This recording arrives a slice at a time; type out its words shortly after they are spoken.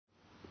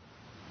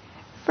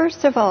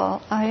First of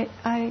all,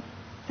 I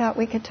thought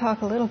we could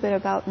talk a little bit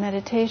about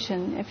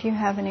meditation, if you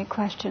have any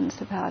questions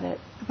about it,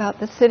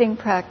 about the sitting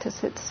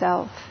practice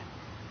itself.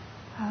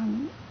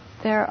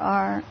 There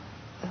are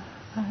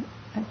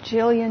a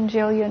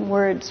jillion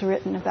words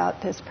written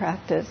about this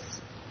practice.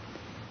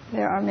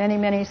 There are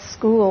many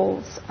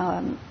schools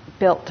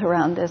built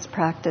around this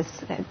practice,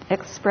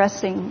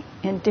 expressing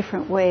in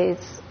different ways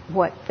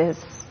what this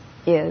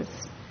is.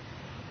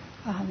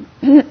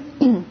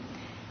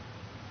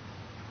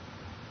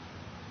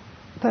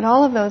 But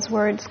all of those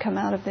words come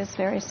out of this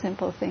very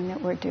simple thing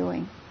that we're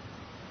doing.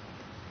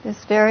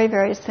 This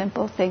very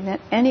simple thing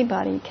that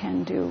anybody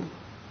can do.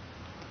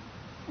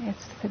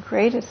 It's the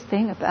greatest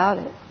thing about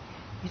it.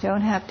 You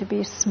don't have to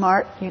be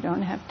smart, you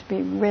don't have to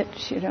be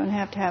rich, you don't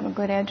have to have a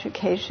good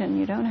education,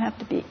 you don't have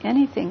to be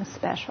anything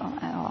special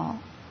at all.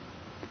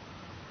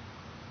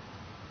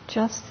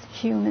 Just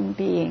human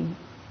being.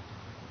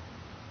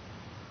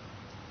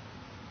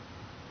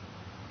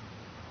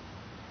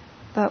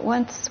 But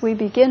once we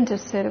begin to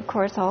sit, of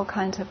course, all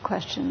kinds of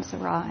questions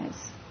arise.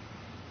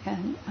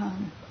 And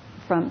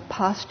from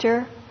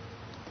posture,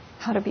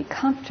 how to be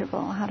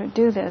comfortable, how to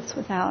do this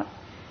without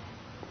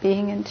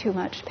being in too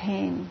much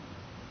pain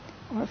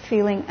or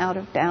feeling out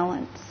of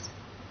balance.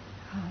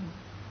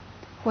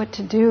 What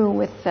to do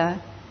with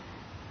the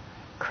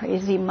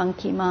crazy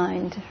monkey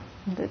mind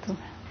that's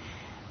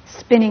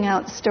spinning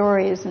out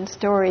stories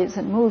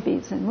and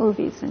movies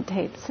and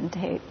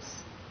tapes.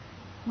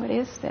 What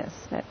is this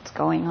that's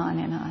going on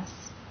in us?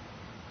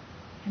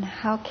 And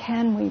how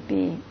can we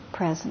be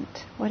present?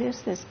 What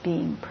is this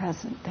being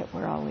present that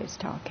we're always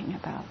talking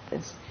about,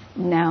 this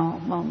now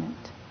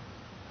moment?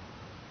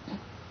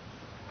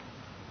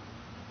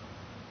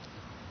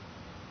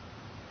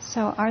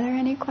 So are there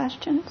any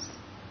questions?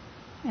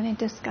 Any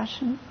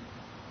discussion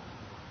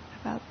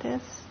about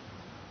this?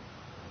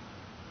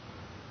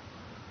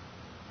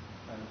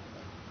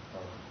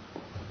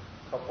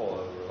 A couple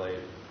that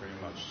relate pretty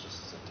much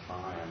just to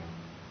time.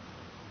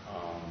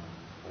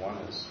 One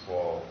is,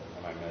 well,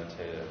 when I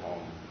meditate at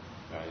home,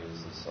 I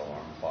use this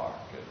alarm clock.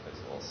 It plays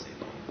a little CD,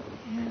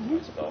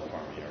 rings my bell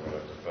for me or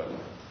whatever. But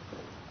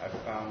I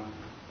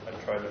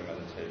tried to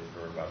meditate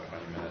for about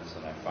 20 minutes,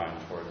 and I find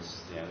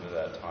towards the end of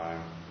that time,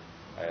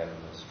 I have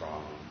a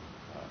strong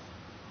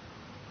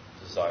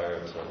desire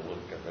to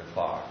look at the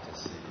clock to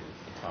see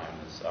if the time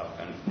is up.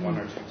 And one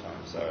or two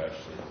times I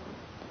actually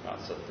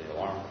not set the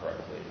alarm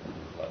correctly and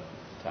let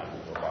the time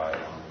go by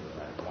longer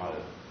than I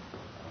wanted.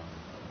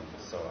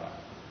 So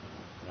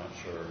I'm not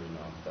sure,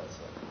 if that's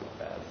a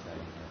bad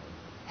thing.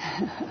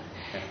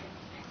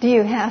 Do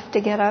you have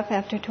to get up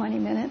after 20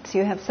 minutes?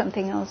 You have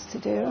something else to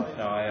do?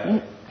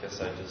 I guess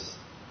I just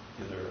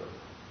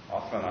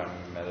often I'm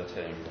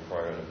meditating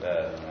before I go to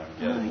bed, and I'm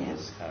getting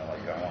this kind of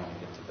like, I want to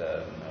get to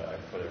bed, and I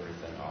put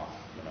everything off,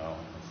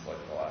 it's like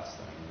the last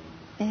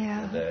thing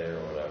of the day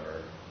or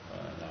whatever,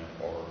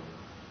 or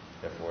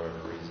if for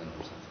whatever reason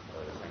there's something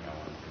other thing I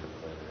want to do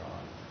later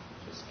on,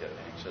 just get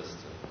anxious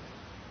to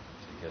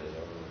get it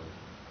over with.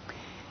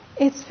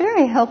 It's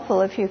very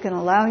helpful if you can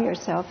allow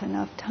yourself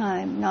enough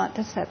time not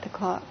to set the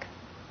clock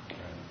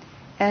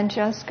and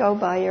just go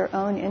by your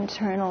own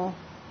internal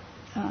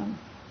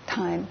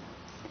time.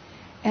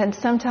 And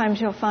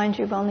sometimes you'll find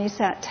you've only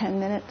sat 10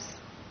 minutes,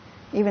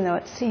 even though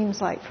it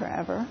seems like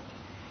forever.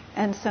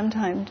 And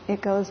sometimes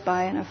it goes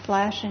by in a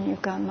flash and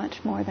you've gone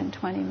much more than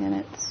 20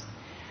 minutes.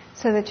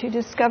 So that you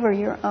discover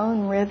your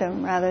own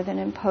rhythm rather than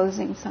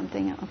imposing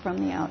something from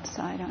the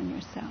outside on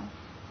yourself.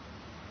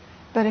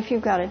 But if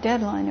you've got a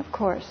deadline, of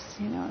course,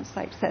 it's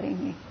like setting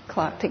the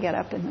clock to get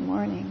up in the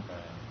morning.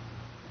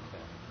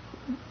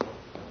 Right. Okay.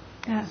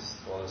 Yeah.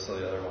 Well, so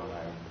the other one,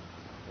 I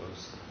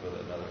was with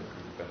another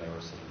group and they were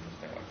sitting for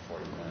something like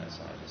 40 minutes,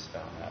 and I just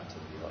found that to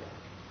be like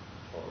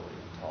totally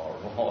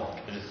intolerable.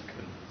 I just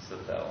couldn't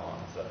sit that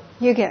long. So.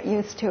 You get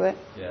used to it.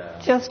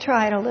 Yeah. Just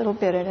try it a little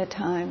bit at a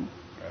time.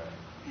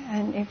 Right.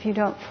 And if you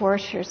don't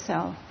force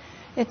yourself,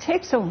 it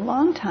takes a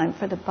long time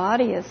for the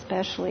body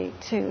especially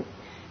to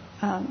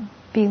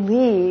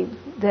believe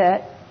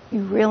that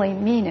you really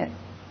mean it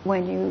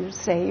when you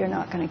say you're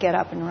not going to get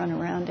up and run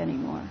around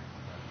anymore.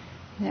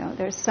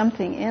 There's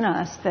something in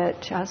us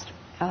that just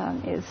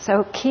is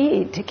so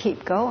key to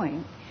keep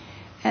going.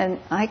 And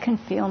I can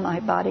feel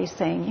my body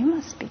saying, you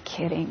must be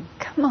kidding.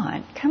 Come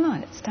on,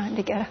 it's time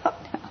to get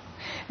up now.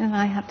 And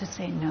I have to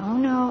say,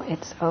 no,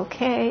 it's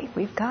okay,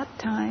 we've got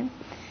time.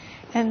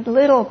 And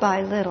little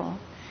by little,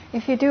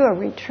 if you do a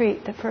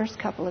retreat, the first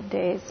couple of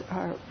days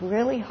are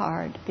really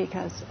hard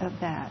because of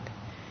that.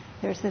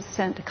 There's this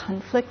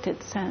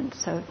conflicted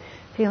sense of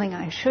feeling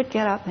I should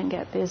get up and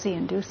get busy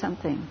and do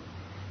something.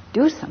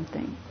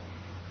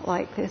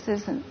 Like this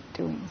isn't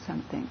doing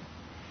something.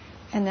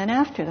 And then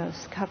after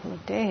those couple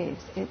of days,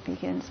 it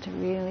begins to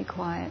really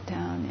quiet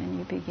down and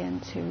you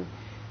begin to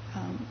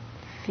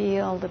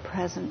feel the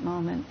present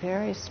moment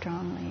very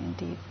strongly and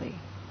deeply.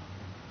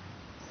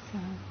 So,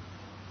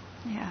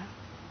 yeah.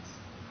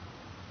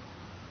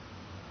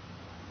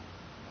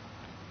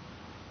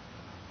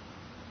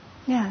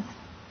 Yes?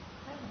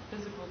 I have a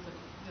physical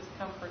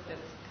discomfort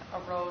that's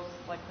arose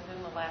like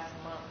within the last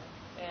month,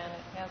 and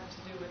it has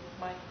to do with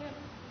my hip.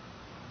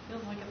 It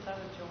feels like it's out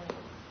of joint.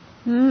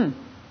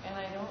 And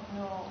I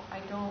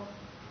don't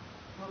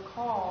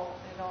recall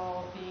at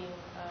all being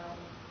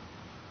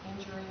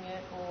injuring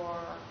it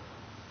or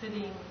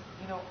sitting,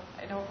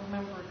 I don't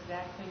remember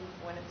exactly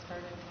when it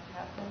started to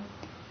happen,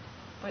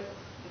 but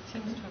it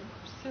seems to have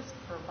persisted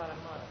for about a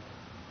month.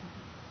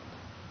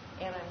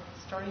 And I'm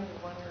starting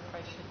to wonder if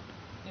I should,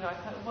 I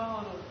thought,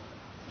 well, it'll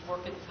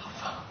work itself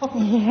out.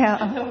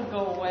 Yeah. It'll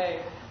go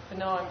away. But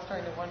now I'm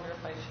starting to wonder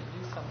if I should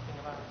do something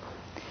about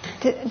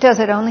it. Does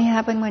it only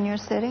happen when you're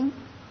sitting?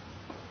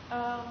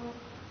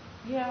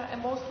 Yeah,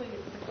 and mostly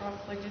it's the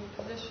cross-legged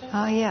position.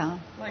 Oh, yeah.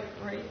 Like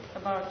right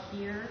about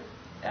here.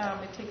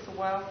 It takes a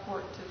while for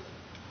it to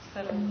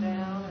settle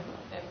down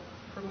and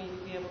for me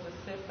to be able to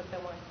sit, but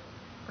then when I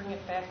bring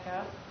it back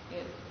up,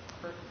 it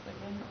hurts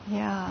again.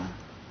 Yeah.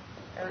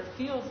 Or it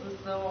feels as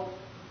though,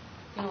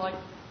 like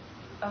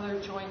other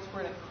joints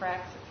where it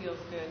cracks, it feels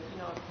good,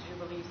 because you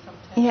release some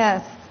tension.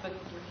 Yes. But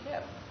your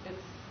hip,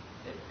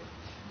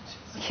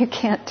 you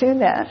can't do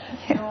that.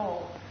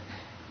 No.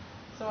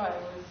 So I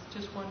was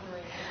just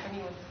wondering if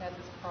anyone's had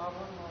this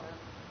problem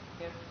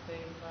or if they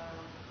have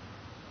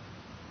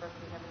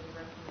any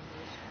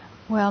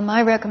recommendations. Well,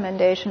 my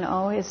recommendation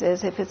always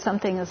is if it's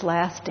something is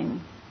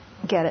lasting,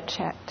 get it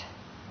checked.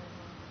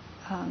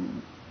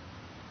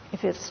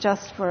 If it's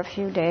just for a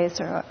few days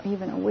or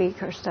even a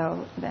week or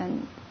so,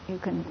 then you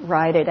can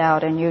ride it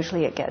out and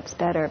usually it gets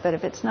better. But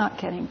if it's not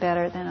getting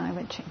better, then I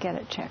would get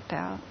it checked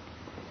out.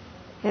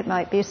 It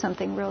might be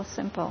something real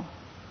simple.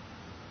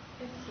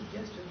 It's a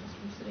suggestion just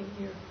from sitting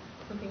here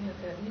looking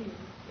at that knee.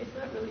 It's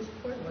not really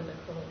supported by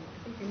that pillow.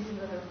 I think you need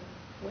another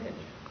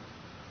wedge.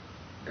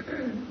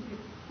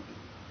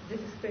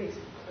 There's a space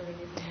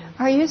underneath the knee.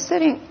 Are you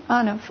sitting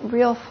on a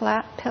real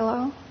flat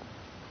pillow?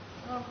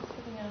 I'm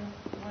sitting on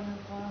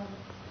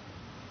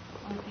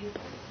one of these.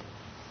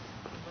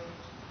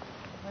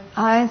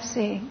 I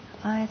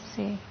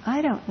see.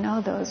 I don't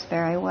know those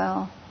very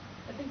well.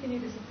 I think you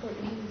need to support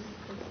your knees.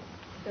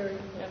 It's very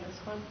important. Yeah, this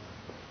one?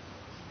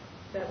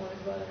 That one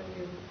is bothering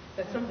you.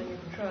 That's something you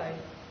can try.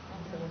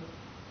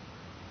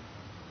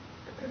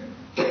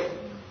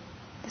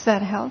 Does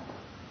that help?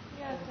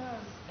 Yeah, it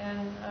does.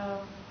 And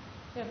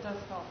it does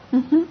help.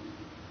 Mm-hmm.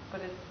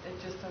 But it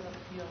just doesn't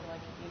feel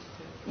like it used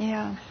to.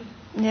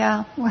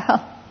 Yeah,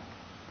 well,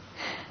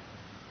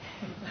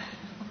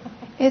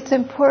 it's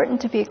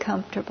important to be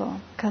comfortable,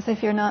 because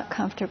if you're not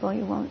comfortable,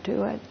 you won't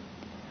do it.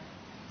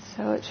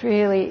 So it's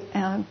really,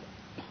 and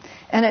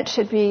it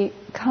should be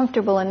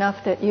comfortable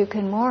enough that you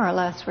can more or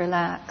less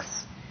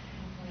relax.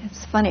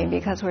 It's funny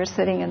because we're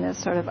sitting in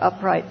this sort of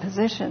upright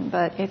position,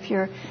 but if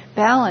you're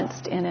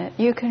balanced in it,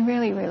 you can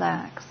really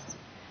relax.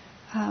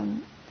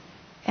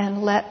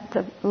 And let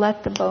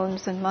the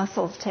bones and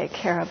muscles take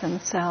care of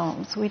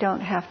themselves. We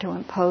don't have to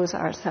impose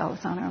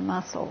ourselves on our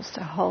muscles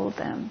to hold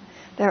them.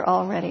 They're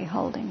already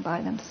holding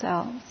by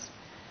themselves.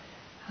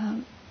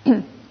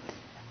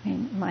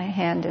 My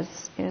hand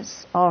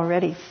is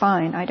already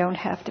fine. I don't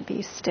have to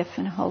be stiff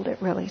and hold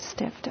it really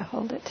stiff to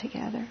hold it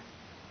together.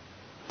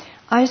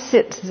 I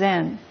sit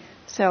Zen.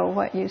 So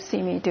what you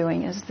see me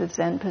doing is the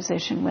Zen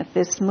position with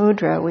this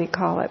mudra, we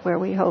call it, where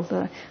we hold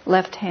the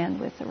left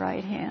hand with the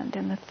right hand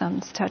and the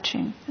thumbs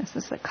touching. This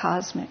is the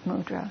cosmic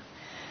mudra.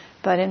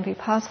 But in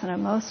Vipassana,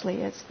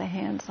 mostly it's the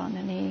hands on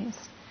the knees,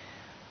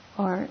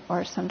 or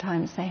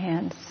sometimes the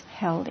hands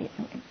held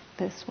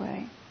this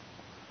way.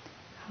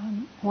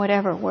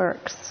 Whatever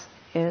works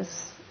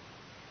is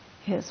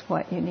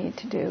what you need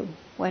to do.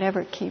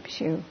 Whatever keeps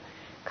you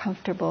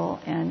comfortable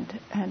and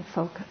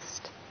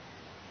focused.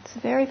 It's a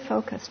very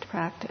focused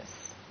practice.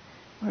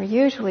 We're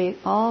usually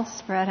all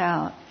spread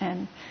out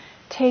and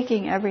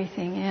taking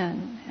everything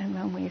in, and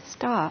when we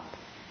stop,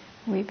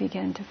 we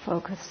begin to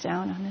focus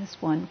down on this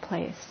one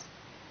place.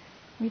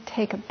 We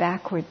take a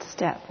backward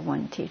step,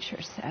 one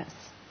teacher says.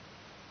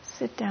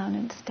 Sit down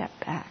and step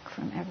back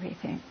from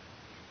everything,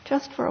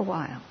 just for a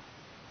while.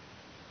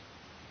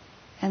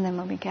 And then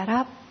when we get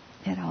up,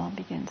 it all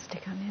begins to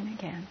come in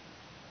again.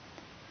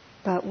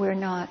 But we're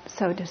not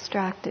so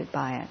distracted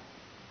by it.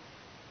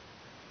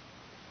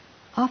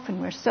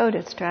 Often we're so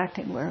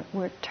distracted,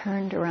 we're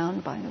turned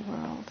around by the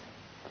world.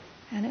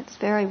 And it's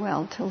very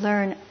well to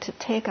learn to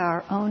take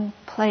our own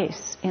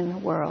place in the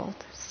world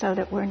so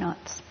that we're not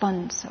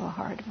spun so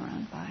hard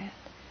around by it.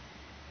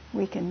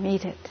 We can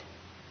meet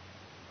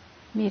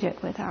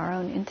it with our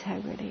own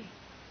integrity.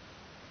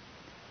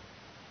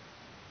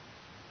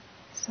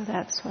 So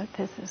that's what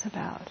this is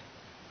about.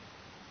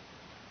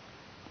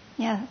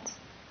 Yes?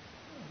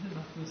 I don't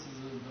know if this is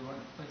the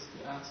right place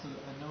to ask.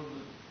 I know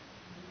that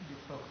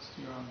you're focused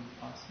here on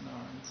asana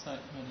or insight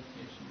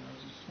meditation. I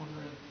was just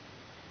wondering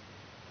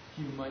if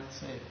you might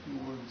say a few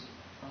words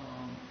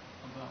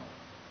about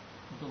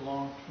the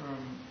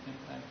long-term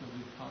impact of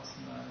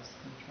vipassana as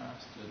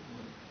contrasted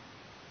with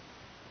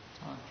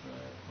tantra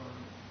or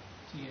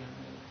TM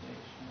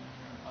meditation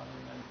or other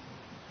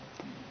meditation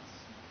techniques.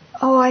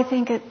 Oh, I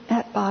think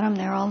at bottom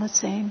they're all the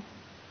same.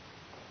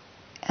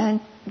 And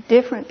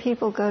different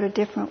people go to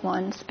different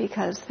ones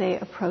because they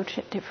approach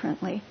it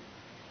differently.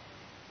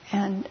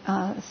 And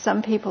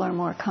some people are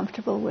more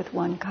comfortable with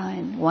one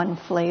kind, one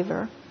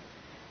flavor.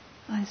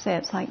 I say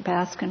it's like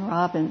Baskin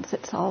Robbins.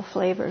 It's all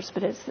flavors,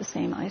 but it's the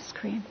same ice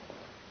cream.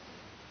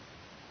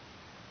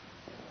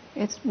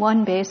 It's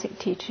one basic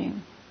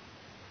teaching.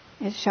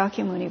 It's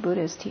Shakyamuni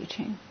Buddha's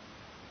teaching.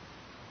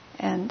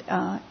 And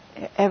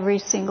every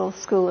single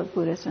school of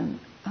Buddhism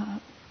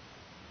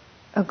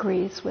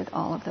agrees with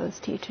all of those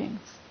teachings.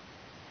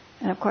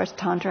 And of course,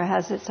 Tantra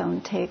has its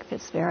own take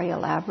that's very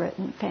elaborate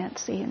and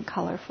fancy and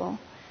colorful.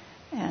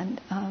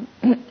 And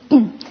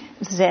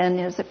Zen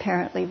is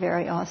apparently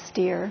very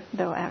austere,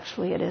 though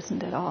actually it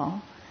isn't at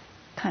all.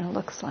 Kind of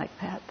looks like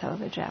that, though,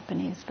 the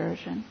Japanese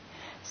version.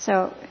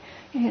 So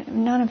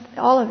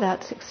all of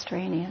that's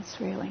extraneous,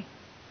 really.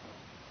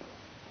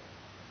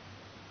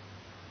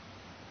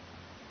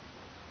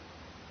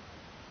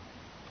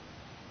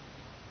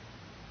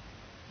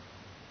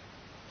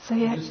 So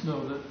I just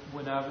know that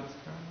when I've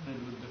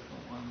experimented with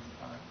different ones,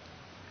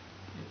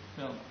 it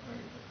felt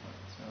very different.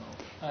 So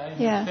I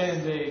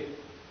understand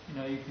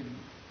you can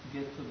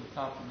get to the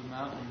top of the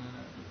mountain, and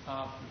at the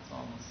top it's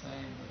all the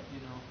same. But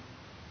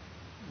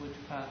which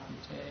path you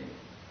take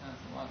has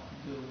a lot to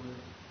do with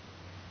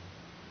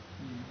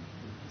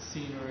the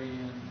scenery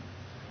and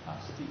how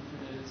steep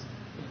it is.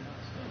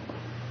 So.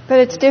 But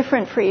it's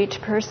different for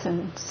each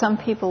person. Some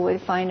people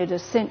would find it a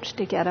cinch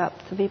to get up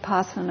the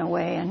Vipassana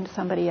way, and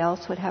somebody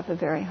else would have a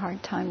very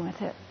hard time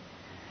with it.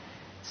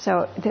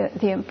 So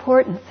the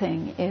important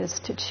thing is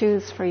to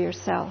choose for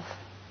yourself.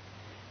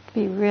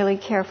 Be really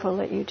careful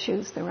that you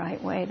choose the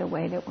right way, the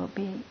way that will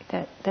be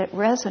that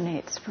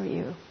resonates for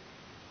you.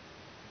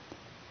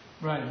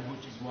 Right,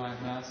 which is why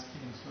I'm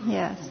asking.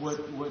 Yes.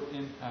 What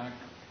impact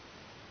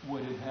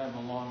would it have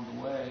along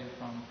the way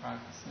from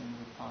practicing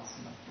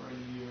Vipassana for a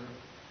year?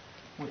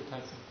 What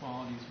types of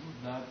qualities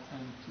would that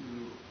tend to,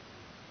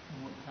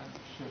 and what kind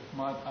of shift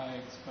might I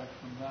expect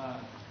from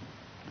that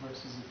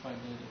versus if I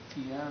did a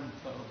TM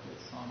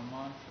focus on a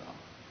mantra?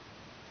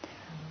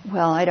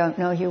 Well, I don't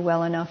know you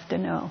well enough to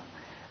know,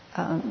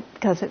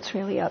 because it's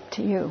really up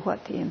to you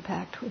what the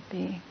impact would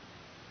be.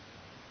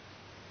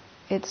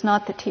 It's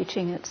not the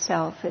teaching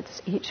itself,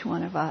 it's each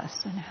one of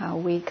us and how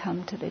we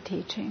come to the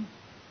teaching.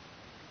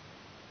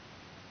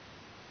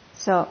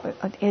 So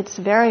it's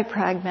very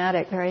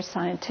pragmatic, very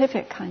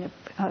scientific kind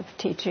of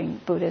teaching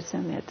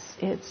Buddhism.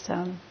 It's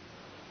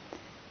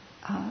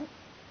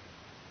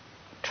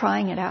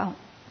trying it out.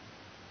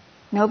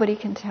 Nobody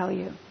can tell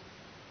you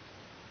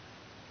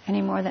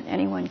any more than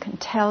anyone can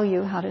tell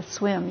you how to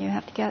swim. You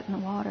have to get in the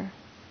water.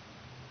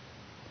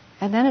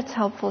 And then it's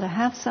helpful to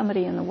have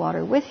somebody in the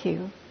water with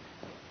you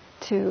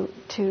to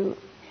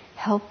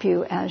help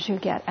you as you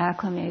get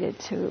acclimated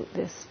to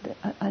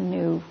a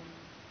new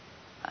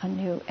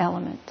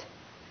element.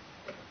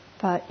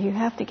 But you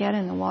have to get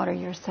in the water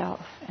yourself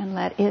and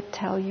let it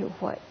tell you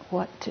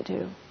what to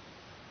do.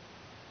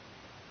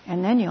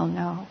 And then you'll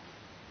know.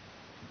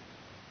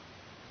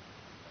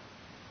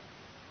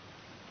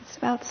 It's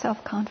about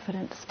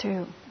self-confidence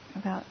too,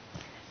 about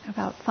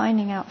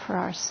finding out for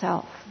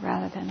ourselves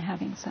rather than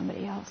having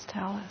somebody else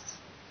tell us.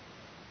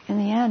 In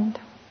the end,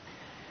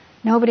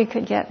 nobody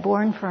could get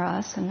born for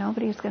us, and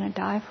nobody's going to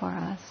die for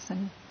us,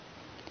 and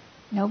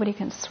nobody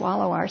can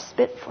swallow our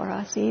spit for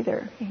us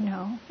either.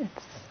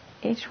 It's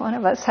each one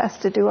of us has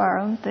to do our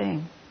own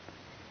thing,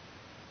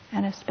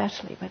 and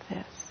especially with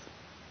this.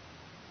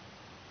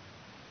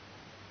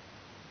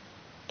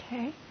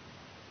 Okay?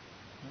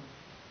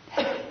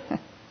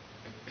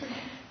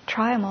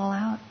 Try them all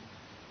out.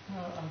 No,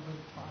 I'm going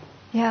to try.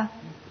 Yeah.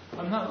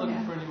 I'm not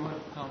looking for anyone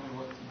to tell me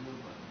what to do,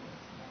 but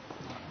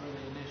it's not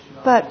really an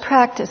issue. But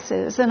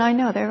practices, and I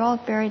know they're all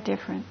very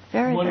different,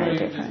 very, very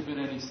different. If there's been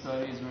any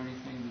studies or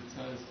anything that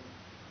says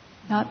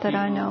not that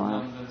I know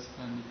of.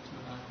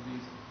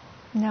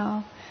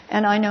 No.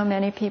 And I know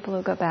many people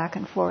who go back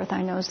and forth.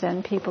 I know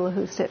Zen people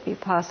who sit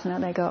Vipassana.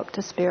 They go up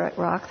to Spirit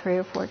Rock 3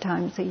 or 4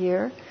 times a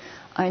year.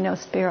 I know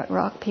Spirit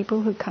Rock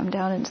people who come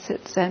down and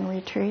sit Zen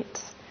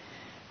retreats.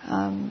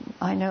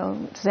 I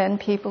know Zen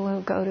people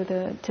who go to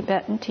the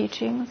Tibetan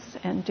teachings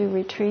and do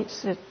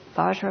retreats at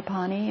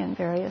Vajrapani and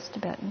various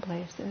Tibetan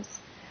places.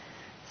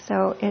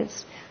 So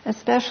it's,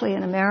 especially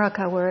in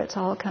America where it's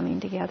all coming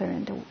together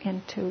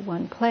into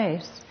one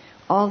place,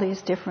 all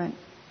these different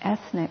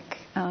ethnic,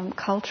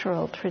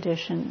 cultural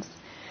traditions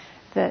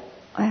that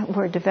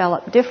were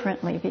developed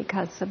differently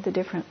because of the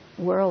different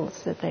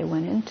worlds that they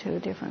went into,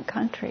 different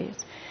countries.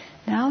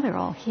 Now they're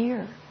all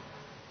here.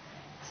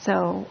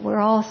 So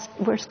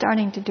we're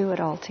starting to do it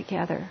all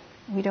together.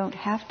 We don't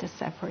have to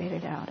separate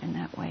it out in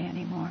that way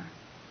anymore.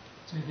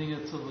 So you think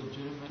it's a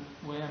legitimate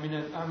way? I mean,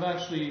 I've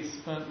actually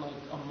spent like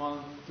a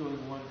month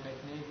doing one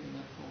technique, and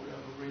then for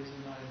whatever reason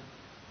I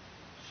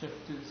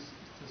shifted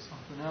to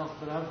something else.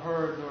 But I've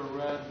heard or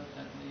read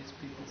at least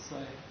people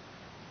say,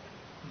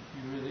 if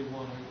you really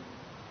want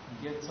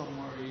to get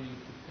somewhere, you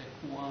need to pick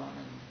one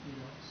and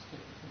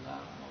stick to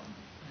that one.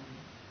 And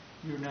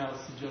you're now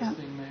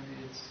suggesting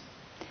maybe it's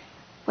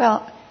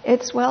Well,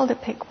 it's well to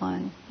pick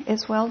one.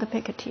 It's well to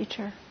pick a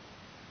teacher.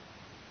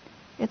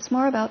 It's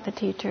more about the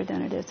teacher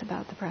than it is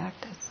about the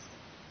practice.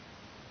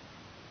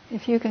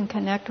 If you can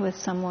connect with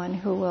someone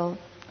who will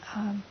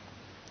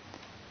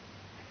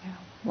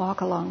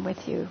walk along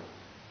with you,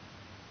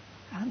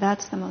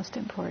 that's the most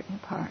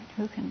important part.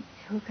 Who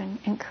can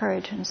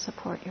encourage and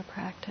support your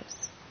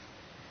practice.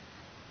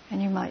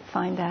 And you might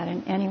find that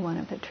in any one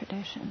of the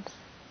traditions.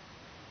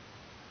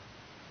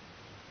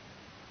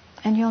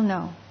 And you'll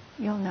know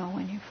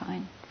when you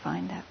find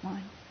that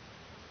one.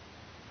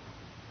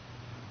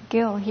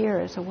 Gil here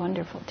is a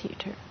wonderful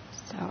teacher,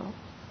 so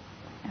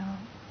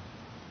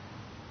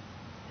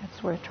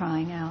it's worth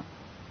trying out.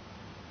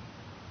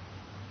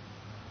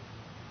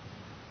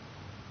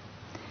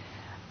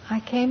 I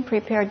came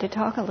prepared to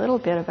talk a little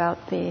bit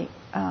about the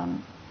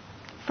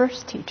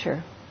first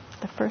teacher,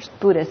 the first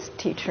Buddhist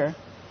teacher,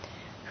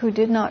 who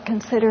did not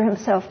consider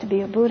himself to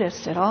be a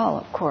Buddhist at all,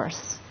 of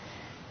course.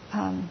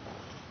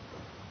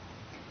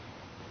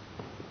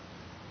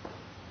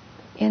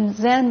 In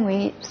Zen,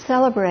 we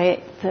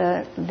celebrate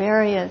the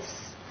various,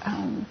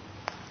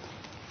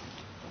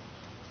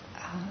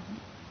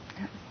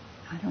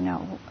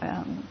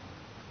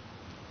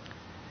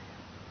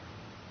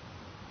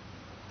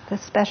 the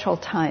special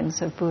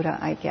times of Buddha,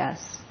 I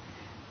guess.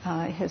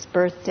 His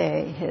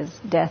birthday, his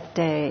death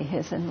day,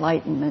 his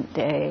enlightenment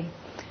day,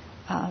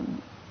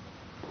 on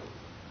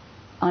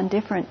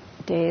different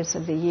days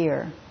of the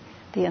year.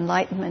 The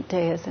enlightenment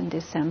day is in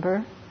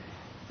December,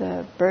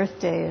 the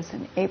birthday is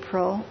in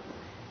April,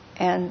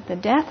 and the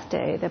death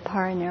day, the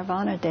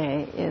Parinirvana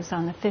day, is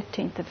on the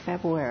 15th of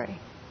February.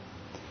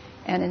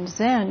 And in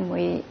Zen,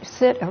 we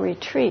sit a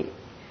retreat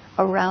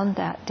around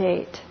that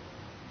date.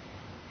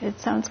 It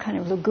sounds kind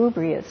of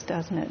lugubrious,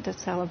 doesn't it, to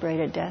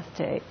celebrate a death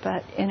day?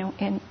 But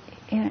in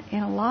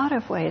a lot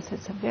of ways,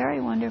 it's a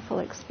very wonderful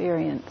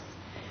experience.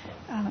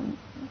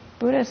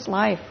 Buddha's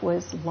life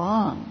was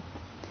long.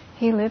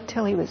 He lived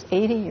till he was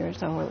 80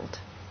 years old.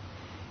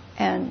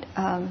 And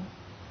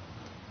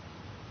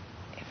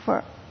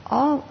for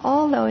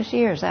all those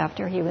years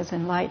after he was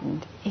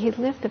enlightened, he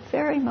lived the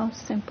very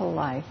most simple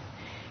life.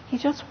 He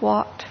just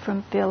walked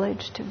from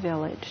village to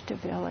village to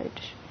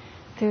village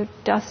through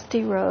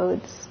dusty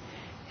roads,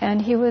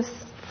 and he was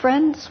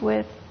friends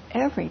with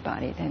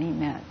everybody that he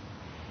met.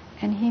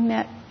 And he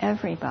met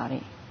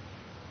everybody.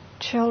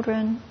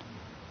 Children,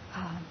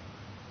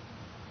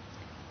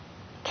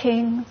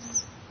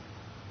 kings,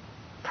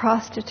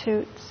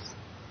 prostitutes,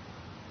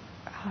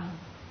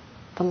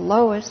 the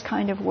lowest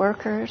kind of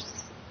workers,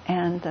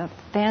 and the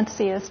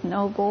fanciest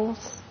nobles,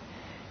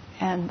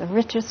 and the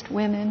richest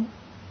women.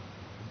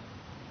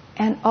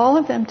 And all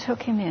of them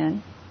took him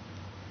in.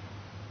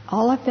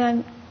 All of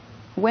them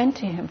went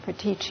to him for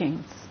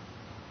teachings.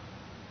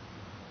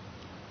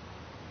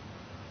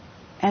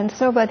 And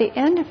so by the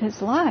end of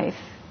his life,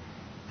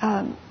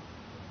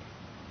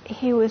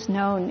 he was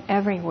known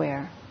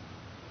everywhere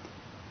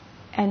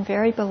and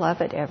very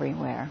beloved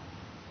everywhere.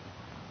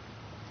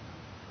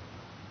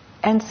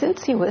 And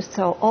since he was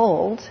so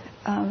old,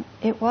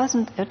 it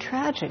wasn't a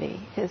tragedy,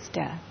 his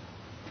death.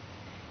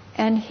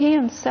 And he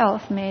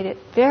himself made it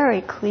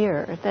very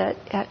clear that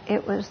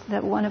it was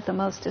that one of the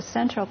most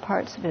essential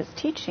parts of his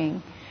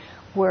teaching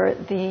were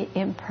the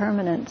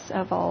impermanence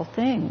of all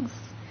things.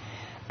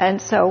 And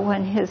so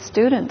when his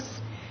students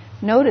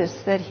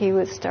noticed that he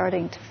was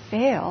starting to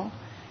fail,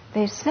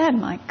 they said,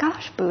 "My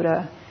gosh,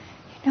 Buddha,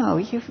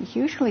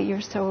 usually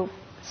you're so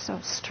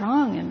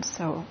strong and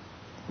so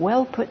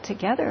well put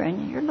together,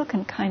 and you're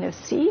looking kind of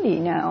seedy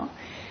now."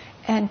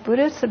 And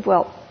Buddha said,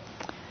 "Well,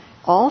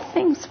 all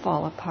things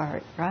fall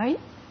apart, right?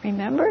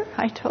 Remember,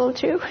 I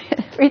told you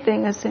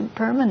everything is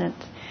impermanent."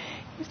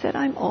 He said,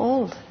 "I'm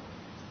old.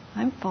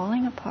 I'm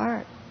falling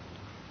apart.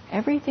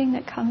 Everything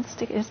that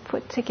is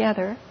put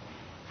together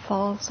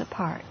falls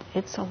apart.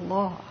 It's a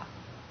law.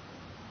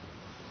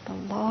 The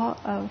law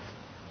of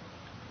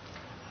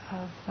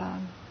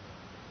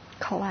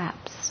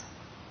collapse."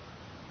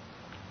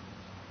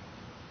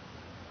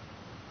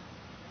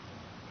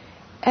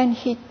 And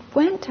he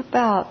went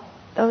about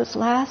those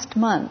last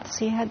months.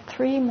 He had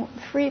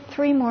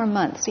three more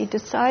months. He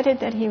decided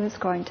that he was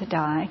going to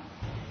die.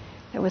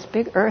 There was a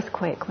big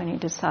earthquake when he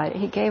decided.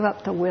 He gave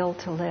up the will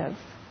to live.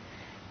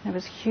 There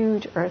was a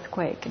huge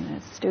earthquake, and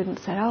his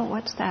students said, "Oh,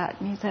 what's that?"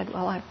 And he said,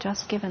 "Well, I've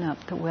just given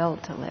up the will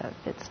to live.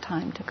 It's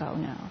time to go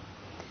now."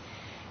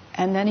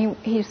 And then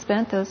he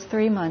spent those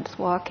 3 months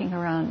walking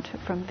around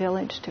from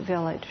village to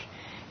village,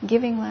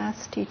 giving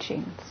last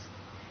teachings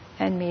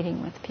and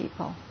meeting with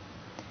people,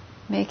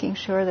 making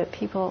sure that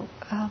people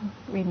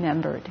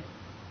remembered,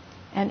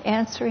 and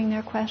answering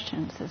their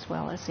questions as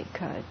well as he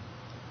could.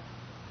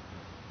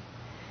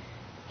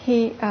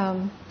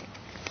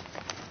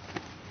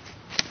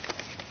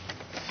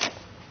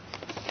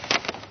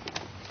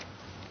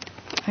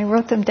 I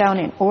wrote them down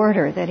in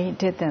order that he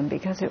did them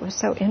because it was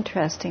so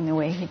interesting the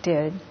way he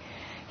did.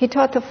 He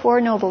taught the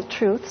Four Noble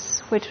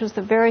Truths, which was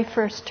the very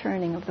first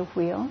turning of the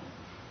wheel.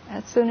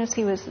 As soon as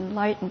he was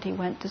enlightened, he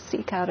went to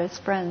seek out his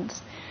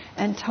friends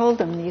and told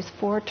them these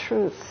 4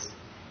 truths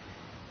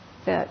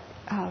that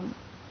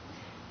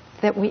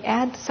that we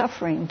add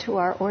suffering to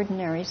our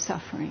ordinary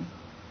suffering.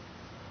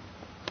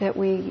 That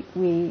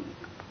we,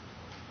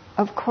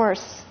 of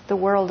course, the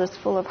world is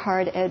full of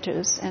hard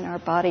edges and our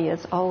body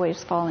is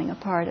always falling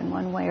apart in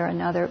one way or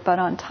another. But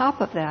on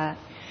top of that,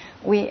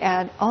 we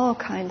add all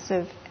kinds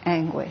of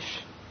anguish.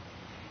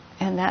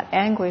 And that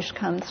anguish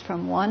comes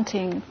from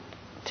wanting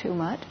too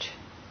much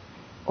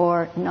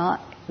or not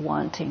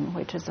wanting,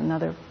 which is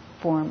another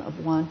form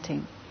of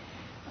wanting,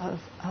 of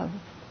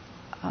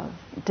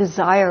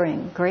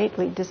desiring,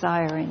 greatly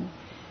desiring,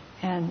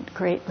 and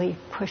greatly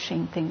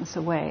pushing things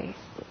away,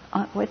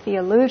 with the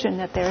illusion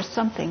that there's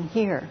something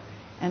here,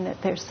 and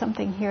that there's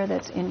something here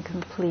that's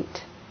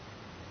incomplete.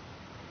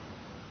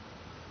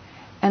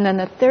 And then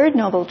the third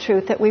noble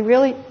truth, that we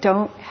really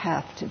don't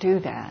have to do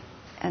that.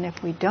 And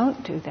if we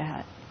don't do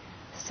that,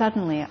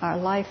 suddenly our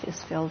life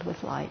is filled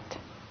with light.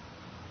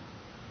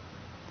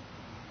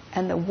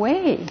 And the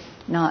way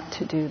not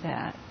to do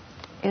that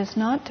is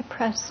not to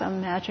press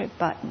some magic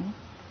button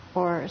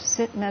or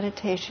sit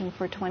meditation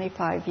for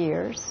 25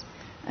 years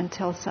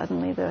until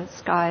suddenly the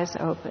skies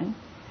open.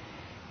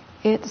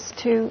 It's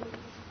to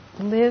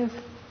live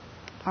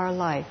our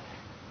life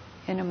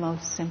in a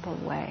most simple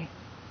way.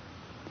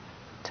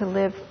 To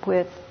live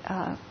with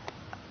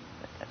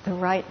the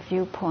right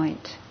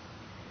viewpoint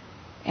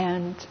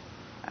and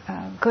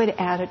good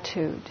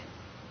attitude,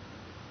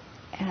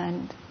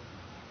 and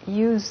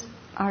use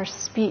our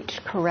speech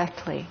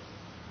correctly.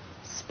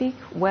 Speak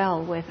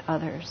well with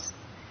others.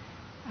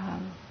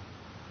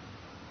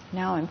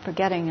 Now I'm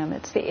forgetting them.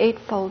 It's the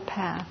Eightfold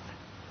Path.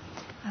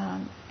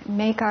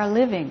 Make our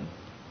living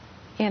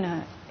in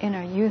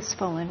a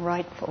useful and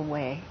rightful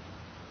way.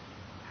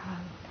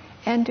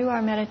 And do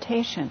our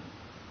meditation.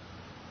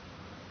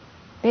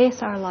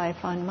 Base our life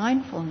on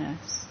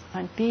mindfulness,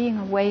 on being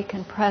awake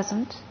and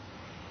present,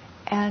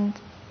 and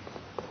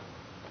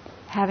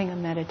having a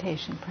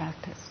meditation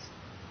practice.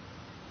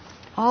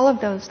 All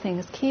of those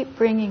things keep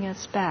bringing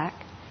us back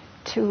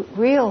to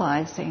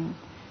realizing,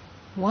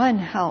 one,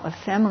 how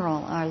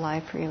ephemeral our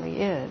life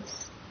really is,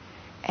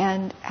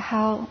 and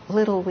how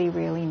little we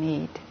really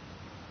need.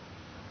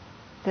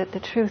 That the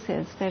truth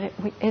is that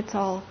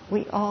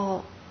we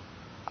all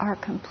are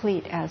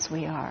complete as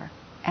we are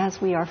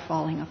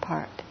falling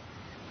apart.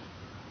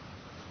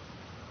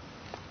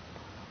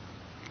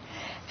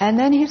 And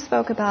then he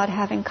spoke about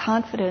having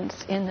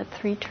confidence in the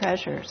three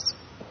treasures.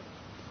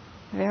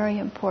 Very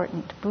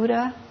important.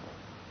 Buddha,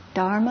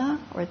 Dharma,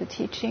 or the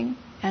teaching,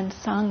 and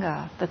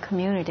Sangha, the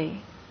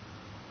community.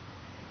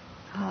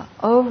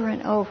 Over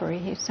and over,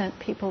 he sent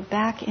people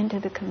back into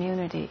the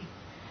community.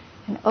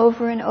 And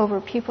over,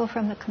 people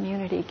from the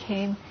community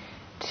came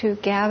to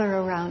gather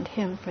around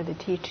him for the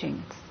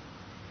teachings.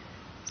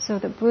 So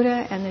the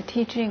Buddha and the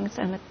teachings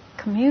and the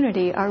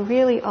community are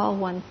really all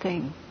one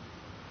thing.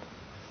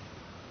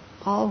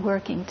 All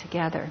working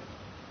together.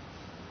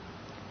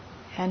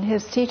 And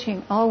his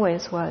teaching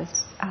always was,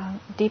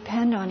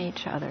 depend on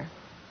each other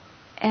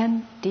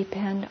and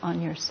depend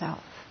on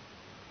yourself.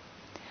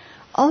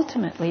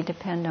 Ultimately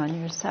depend on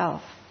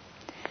yourself.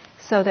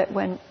 So that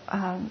when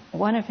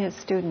one of his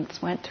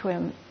students went to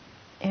him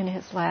in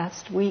his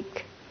last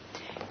week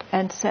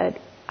and said,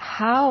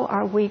 how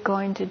are we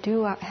going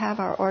to have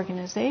our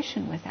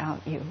organization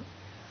without you?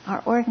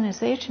 Our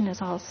organization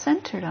is all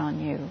centered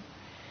on you.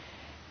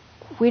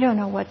 We don't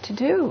know what to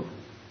do.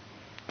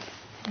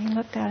 And he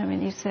looked at him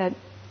and he said,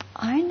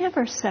 I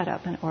never set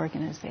up an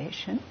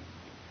organization.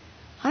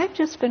 I've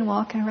just been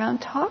walking around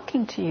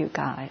talking to you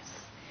guys.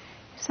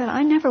 He said,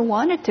 I never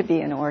wanted to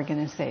be an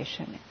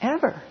organization,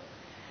 ever.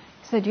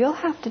 He said, you'll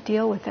have to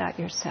deal with that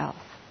yourself.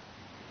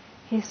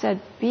 He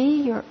said,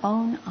 be your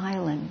own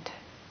island.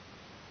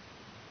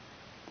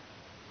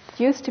 It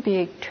used to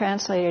be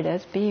translated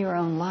as be your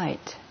own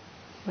light,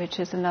 which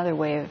is another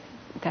way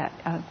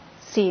of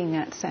seeing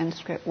that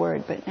Sanskrit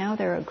word, but now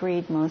they're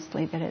agreed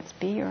mostly that it's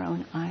be your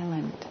own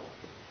island.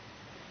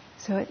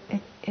 So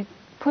it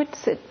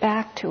puts it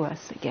back to us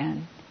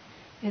again.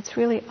 It's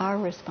really our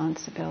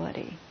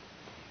responsibility.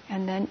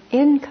 And then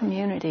in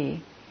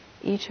community,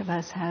 each of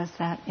us has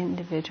that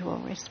individual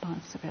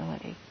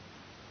responsibility.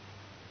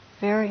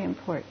 Very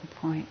important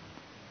point.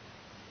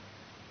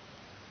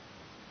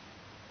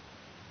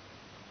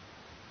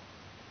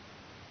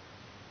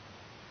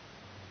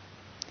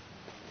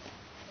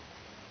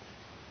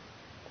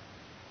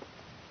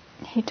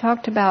 He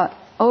talked about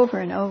over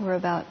and over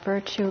about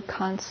virtue,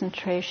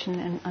 concentration,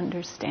 and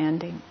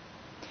understanding.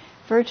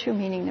 Virtue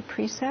meaning the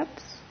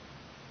precepts.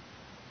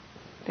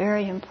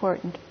 Very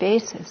important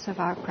basis of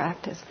our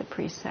practice, the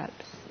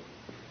precepts.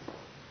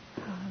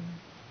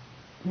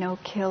 No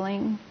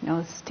killing,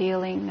 no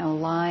stealing, no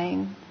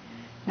lying,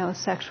 no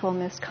sexual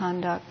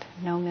misconduct,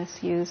 no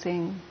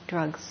misusing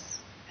drugs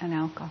and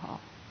alcohol.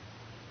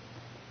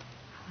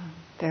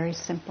 Very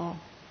simple,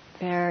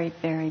 very,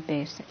 very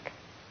basic.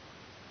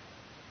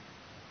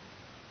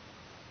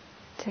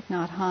 Thich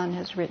Nhat Hanh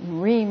has written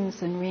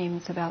reams and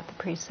reams about the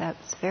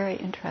precepts. Very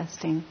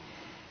interesting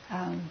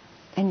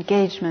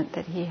engagement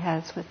that he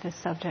has with the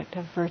subject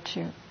of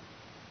virtue.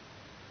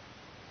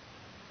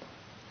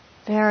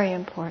 Very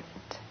important.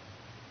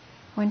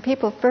 When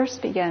people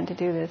first began to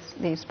do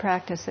these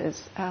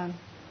practices,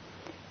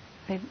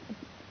 they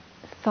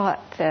thought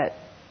that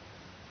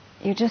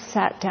you just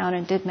sat down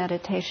and did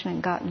meditation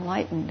and got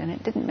enlightened, and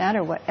it didn't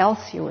matter what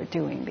else you were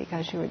doing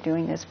because you were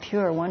doing this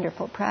pure,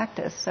 wonderful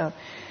practice. So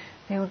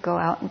they would go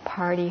out and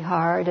party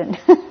hard and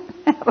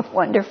have a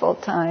wonderful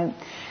time.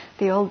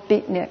 The old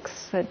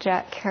beatniks, the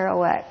Jack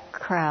Kerouac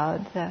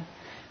crowd, the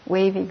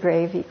wavy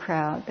gravy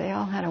crowd, they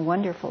all had a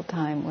wonderful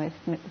time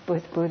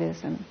with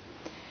Buddhism.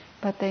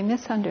 But they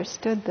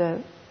misunderstood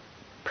the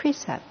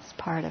precepts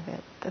part of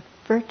it, the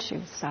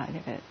virtue side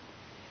of it.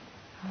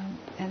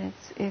 And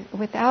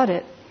without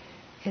it,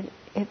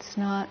 it's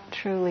not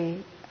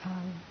truly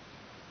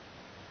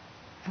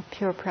a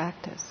pure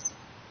practice.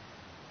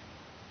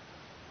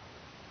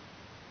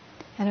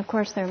 And of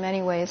course, there are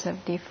many ways of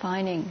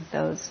defining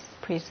those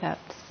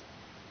precepts.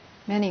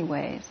 Many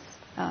ways.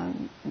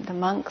 The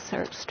monks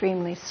are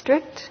extremely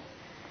strict.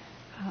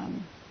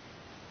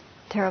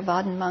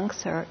 Theravadan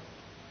monks are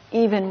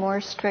even more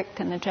strict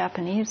than the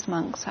Japanese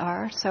monks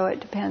are, so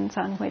it depends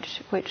on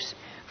which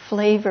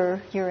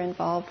flavor you're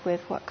involved with,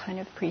 what kind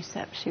of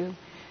precepts you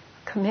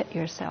commit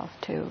yourself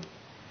to.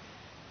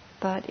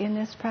 But in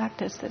this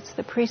practice, it's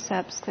the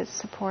precepts that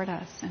support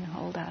us and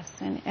hold us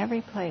in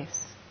every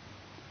place,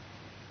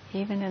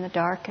 even in the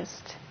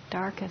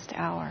darkest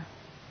hour.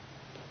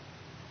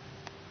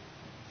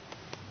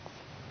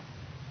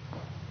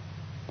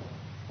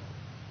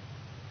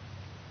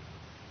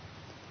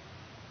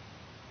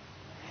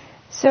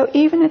 So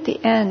even at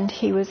the end,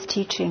 he was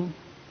teaching.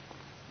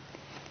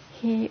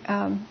 He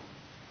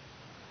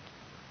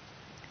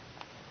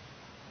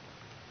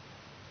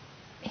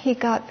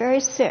got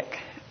very sick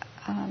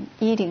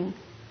eating.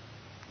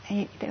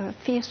 A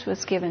feast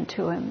was given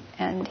to him,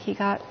 and he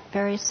got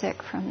very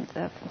sick from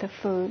the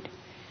food.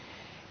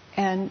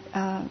 And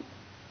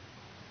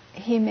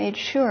he made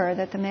sure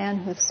that the man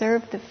who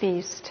served the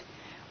feast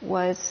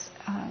was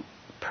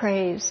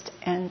praised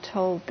and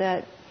told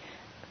that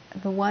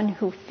the one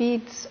who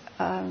feeds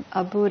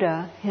a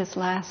Buddha his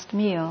last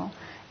meal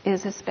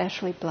is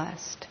especially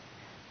blessed.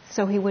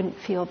 So he wouldn't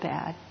feel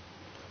bad.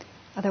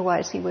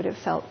 Otherwise he would have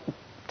felt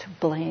to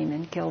blame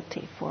and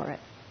guilty for it.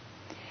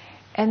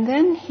 And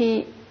then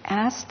he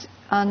asked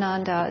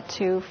Ananda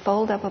to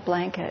fold up a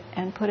blanket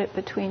and put it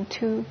between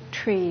two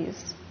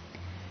trees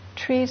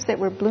that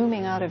were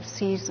blooming out of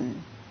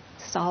season,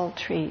 sal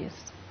trees.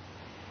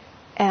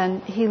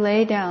 And he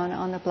lay down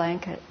on the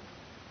blanket,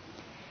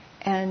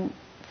 and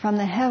from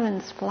the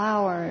heavens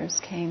flowers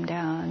came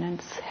down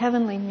and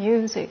heavenly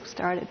music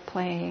started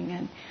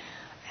playing,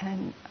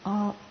 and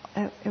all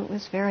it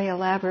was very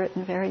elaborate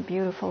and very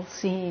beautiful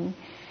scene.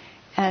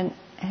 And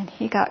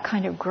he got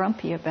kind of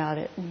grumpy about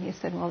it, and he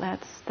said, well,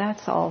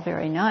 that's all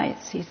very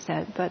nice, he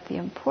said, but the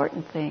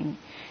important thing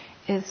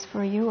is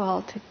for you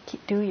all to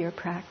do your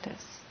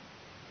practice,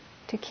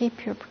 to keep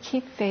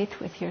faith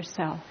with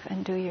yourself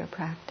and do your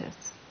practice.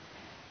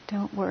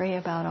 Don't worry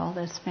about all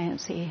this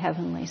fancy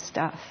heavenly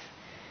stuff.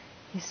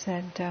 He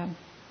said,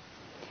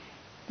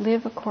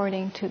 live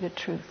according to the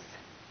truth.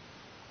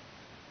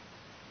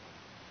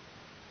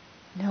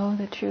 Know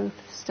the truth,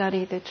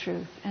 study the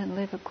truth, and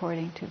live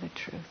according to the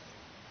truth.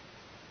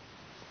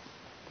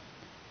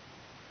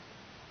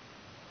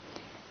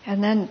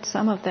 And then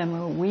some of them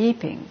were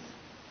weeping.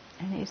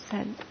 And he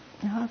said,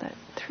 no, the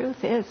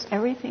truth is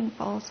everything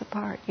falls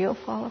apart. You'll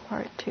fall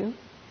apart too.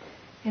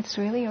 It's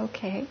really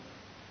okay.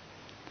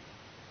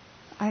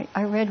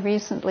 I read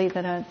recently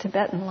that a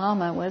Tibetan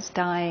Lama was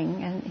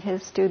dying, and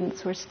his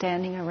students were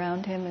standing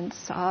around him and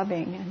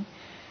sobbing and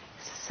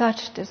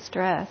such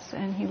distress.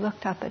 And he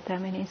looked up at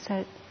them and he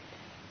said,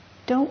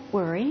 don't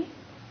worry,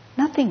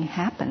 nothing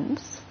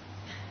happens.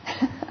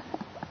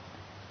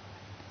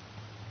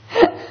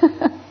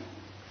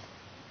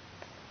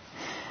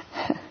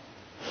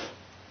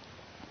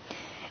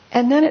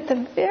 And then at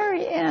the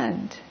very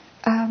end,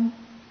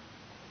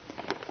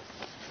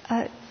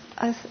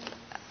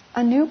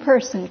 a new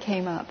person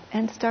came up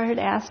and started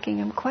asking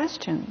him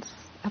questions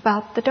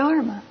about the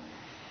Dharma.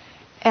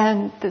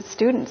 And the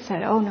student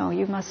said, oh no,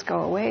 you must go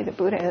away. The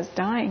Buddha is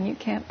dying. You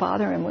can't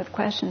bother him with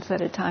questions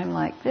at a time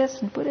like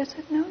this. And Buddha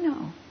said,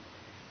 no,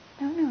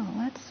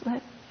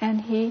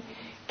 and he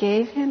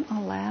gave him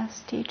a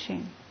last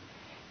teaching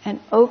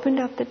and opened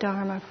up the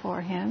Dharma for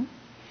him,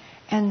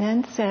 and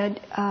then said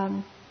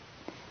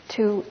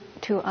to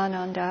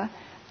Ananda,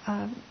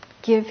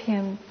 give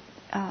him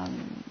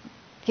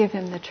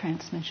the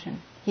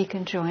transmission. He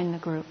can join the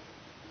group.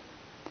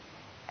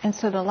 And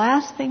so the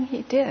last thing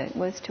he did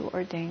was to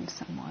ordain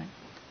someone.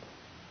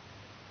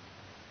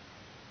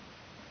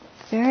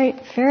 Very,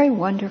 very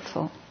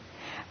wonderful.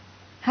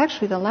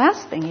 Actually, the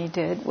last thing he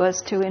did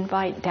was to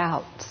invite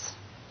doubts.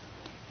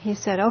 He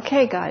said,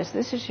 okay guys,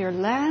 this is your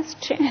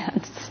last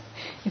chance.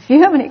 If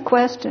you have any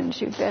questions,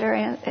 you better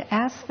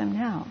ask them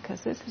now,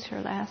 because this is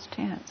your last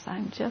chance.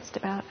 I'm just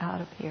about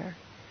out of here.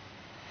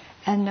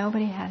 And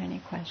nobody had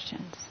any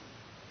questions.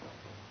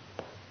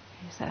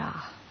 He said,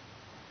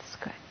 that's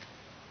good.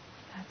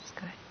 That's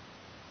good.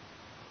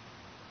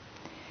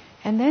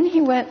 And then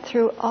he went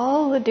through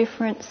all the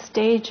different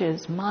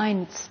stages,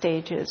 mind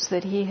stages,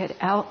 that he had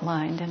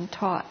outlined and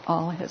taught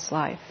all his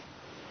life.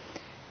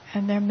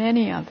 And there are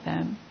many of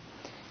them.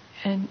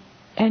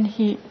 And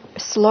he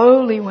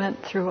slowly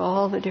went through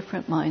all the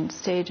different mind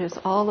stages,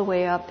 all the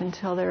way up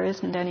until there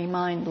isn't any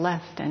mind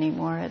left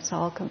anymore. It's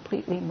all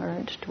completely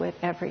merged with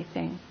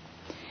everything.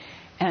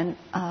 And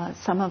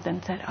some of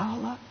them said, "Oh,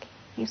 look,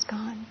 he's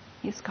gone,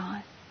 he's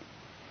gone."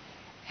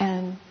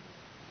 And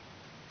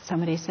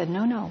somebody said,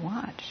 no,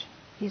 watch,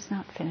 he's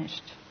not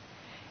finished.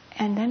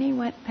 And then he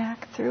went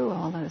back through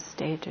all those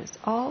stages,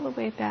 all the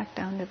way back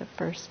down to the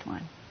first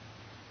one.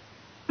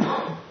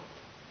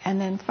 And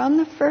then from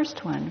the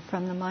first one,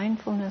 from the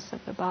mindfulness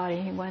of the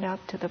body, he went up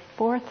to the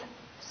fourth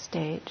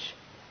stage.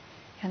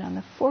 And on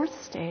the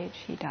fourth stage,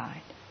 he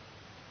died.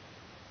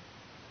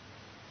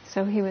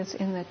 So he was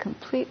in the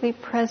completely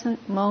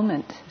present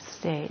moment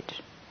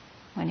stage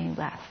when he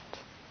left,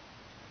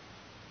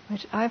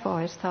 which I've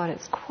always thought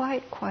is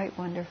quite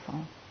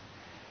wonderful.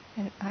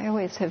 And I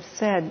always have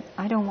said,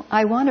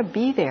 I want to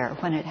be there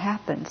when it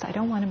happens. I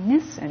don't want to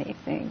miss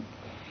anything.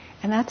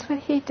 And that's what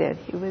he did.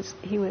 He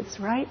was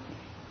right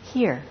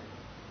here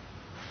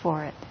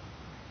for it.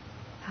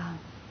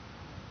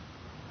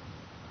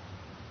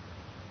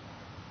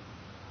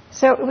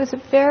 So it was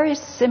a very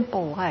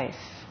simple life.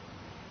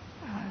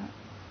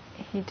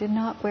 He did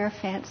not wear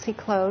fancy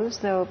clothes,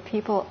 though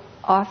people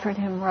offered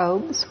him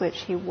robes, which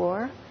he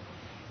wore.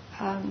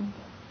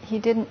 He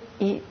didn't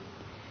eat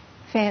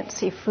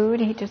fancy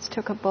food. He just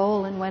took a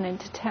bowl and went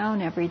into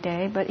town every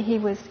day. But he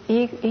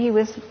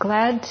was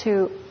glad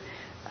to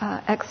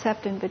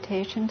accept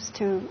invitations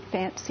to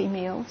fancy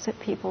meals at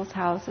people's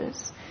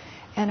houses,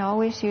 and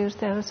always used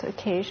those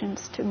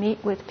occasions to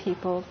meet with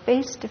people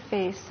face to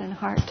face and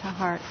heart to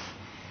heart,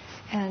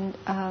 and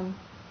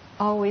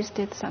always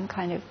did some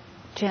kind of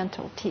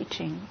gentle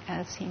teaching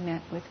as he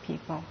met with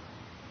people.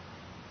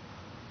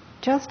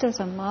 Just as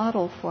a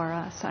model for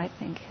us, I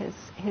think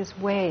his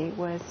way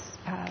was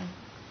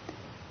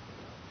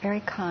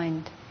very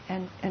kind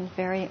and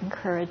very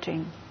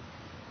encouraging.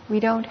 We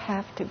don't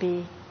have to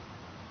be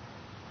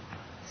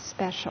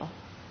special.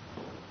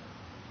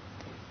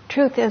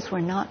 Truth is,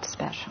 we're not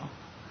special.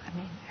 I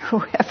mean,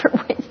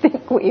 whoever we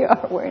think we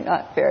are, we're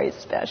not very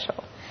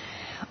special.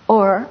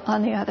 Or,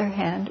 on the other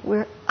hand,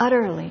 we're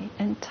utterly,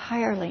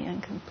 entirely,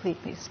 and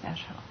completely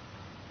special.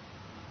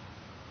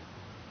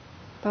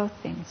 Both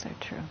things are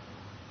true.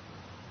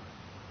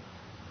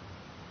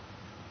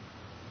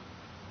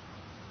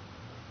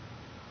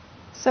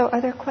 So,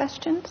 are there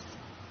questions?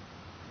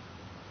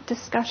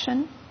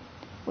 Discussion?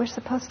 We're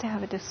supposed to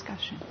have a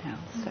discussion now,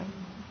 so.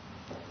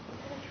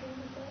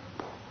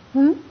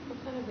 What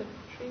kind of a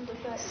tree was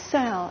that?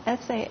 Sal,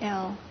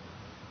 S-A-L.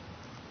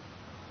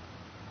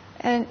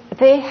 And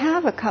they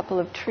have a couple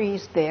of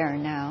trees there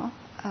now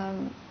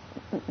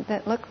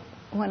that look,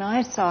 when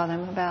I saw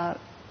them about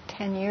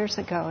 10 years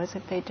ago, as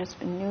if they'd just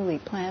been newly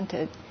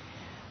planted.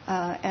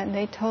 And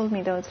they told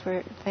me those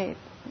were,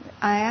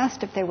 I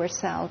asked if they were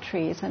sal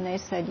trees, and they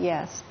said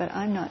yes, but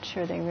I'm not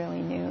sure they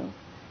really knew.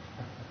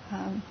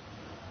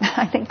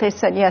 I think they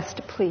said yes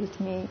to please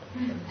me.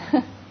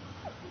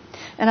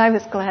 And I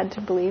was glad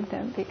to believe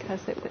them, because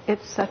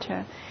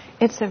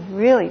it's a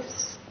really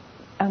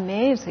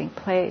amazing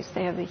place.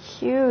 They have a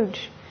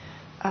huge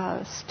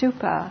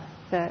stupa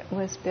that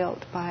was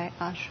built by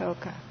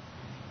Ashoka.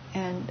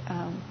 And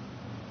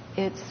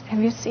have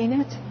you seen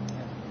it?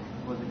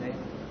 What's the name?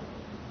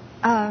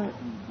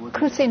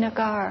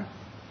 Kusinagar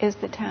is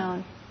the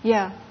town.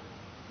 Yeah.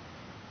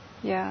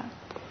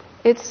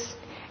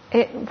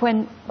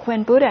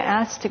 When Buddha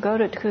asked to go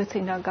to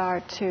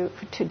Kusinagar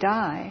to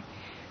die,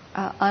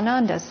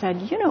 Ananda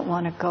said, "You don't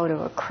want to go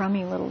to a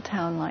crummy little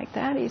town like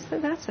that." He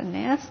said, "That's a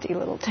nasty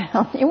little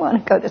town. You want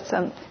to go to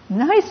some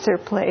nicer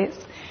place."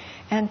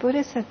 And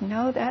Buddha said,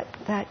 "No,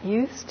 that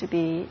used to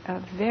be a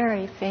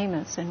very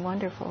famous and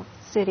wonderful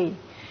city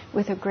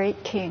with a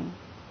great king."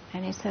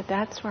 And he said,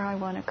 "That's where I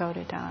want to go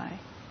to die."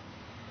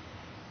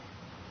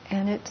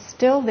 And it's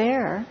still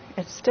there.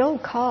 It's still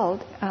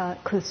called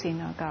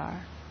Kusinagar.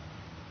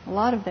 A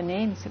lot of the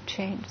names have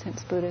changed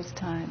since Buddha's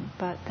time,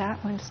 but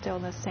that one's still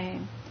the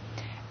same.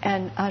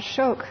 And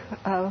Ashok,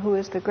 who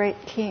is the great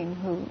king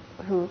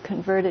who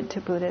converted to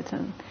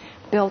Buddhism,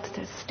 built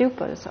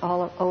stupas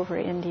all over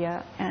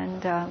India,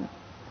 and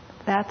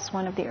that's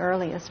one of the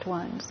earliest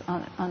ones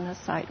on the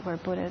site where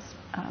Buddha's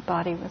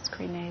body was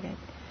cremated.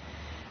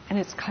 And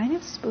it's kind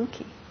of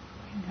spooky,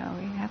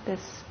 we have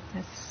this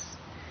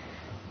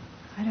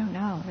I don't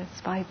know,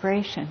 this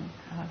vibration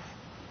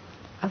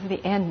of the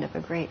end of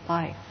a great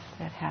life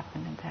that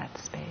happened in that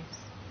space.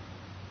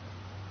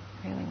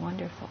 Really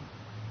wonderful.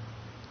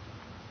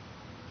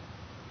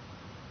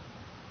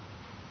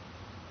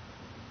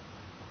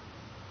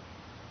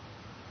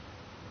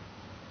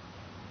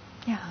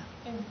 Yeah.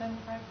 In Zen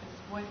practice,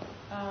 what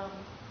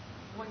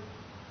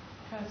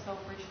kind of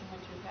celebration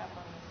would you have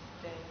on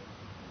this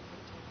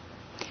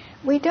day?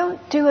 We don't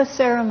do a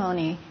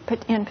ceremony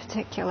in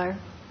particular.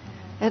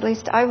 At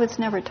least I was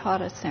never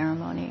taught a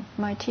ceremony.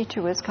 My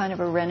teacher was kind of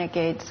a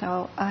renegade,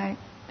 so I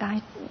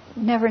I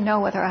never know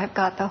whether I've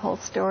got the whole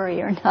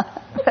story or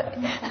not.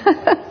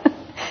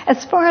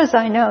 As far as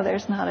I know,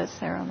 there's not a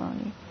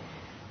ceremony.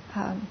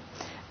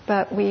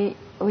 But we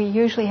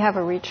usually have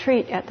a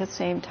retreat at the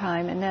same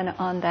time, and then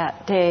on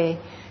that day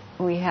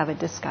we have a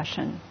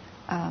discussion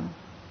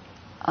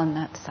on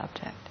that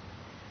subject.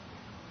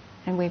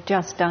 And we've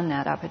just done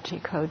that up at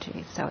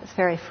Jikoji, so it's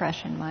very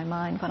fresh in my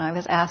mind. When I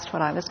was asked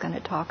what I was going to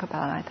talk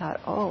about, I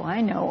thought, oh, I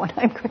know what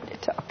I'm going to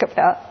talk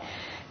about,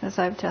 because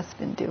I've just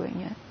been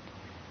doing it.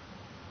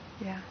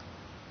 Yeah.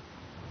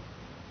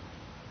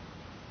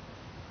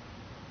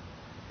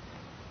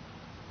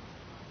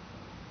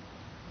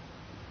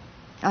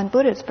 On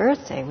Buddha's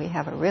birthday, we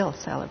have a real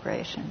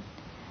celebration.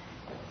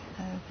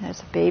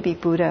 There's a baby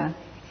Buddha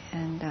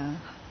and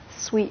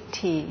sweet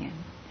tea.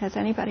 Has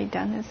anybody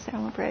done this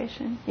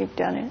celebration? You've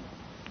done it?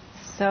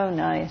 So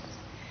nice.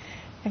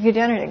 Have you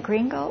done it at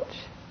Green Gulch?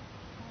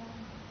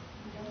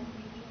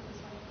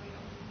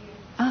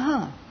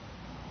 Uh-huh.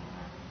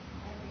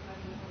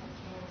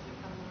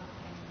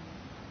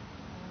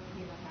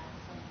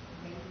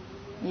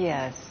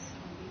 Yes.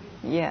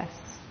 Yes.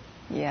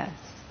 Yes.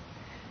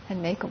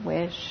 And make a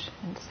wish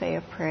and say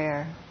a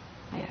prayer.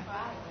 Yeah.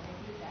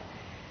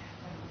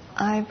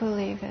 I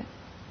believe it.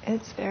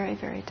 It's very,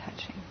 very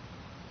touching.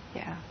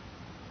 Yeah.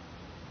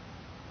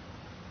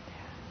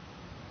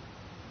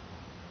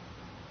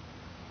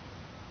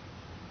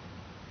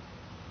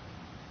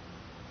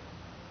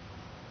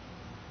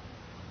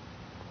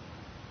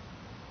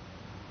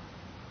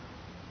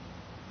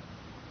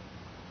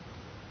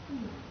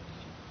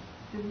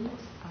 The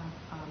roots of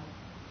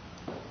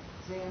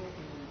Zen and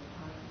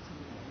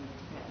Confucianism in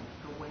Tibetan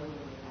go way, way,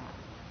 way back.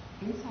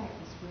 Insight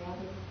is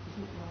rather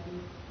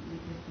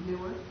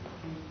newer,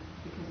 and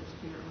because of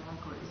spirit rock,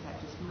 or is that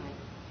just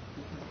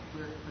because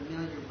we're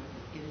familiar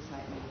with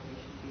insight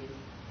meditation being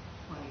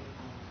quite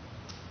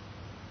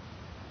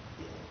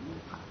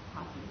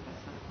popular?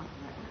 That's not quite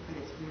the right word, but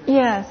it's very.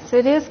 Yes,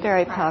 it is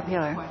very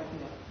popular. Quite a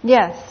bit.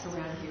 Yes.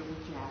 Around here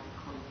with Jack,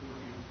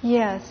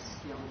 yes.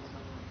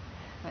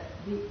 But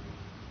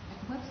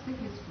what's the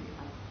history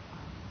of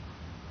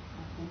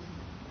insight?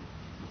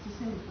 It's the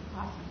same as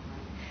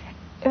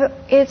Vipassana, right?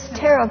 It's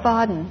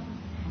Theravadan.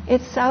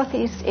 It's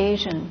Southeast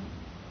Asian.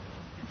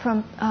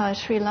 From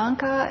Sri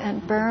Lanka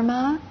and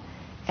Burma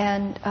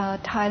and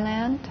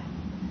Thailand.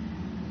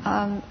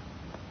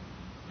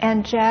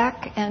 And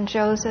Jack and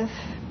Joseph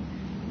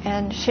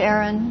and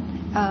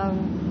Sharon,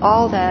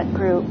 all that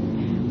group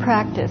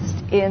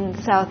practiced in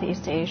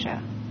Southeast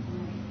Asia.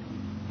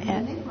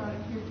 And they brought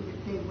it here,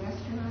 did they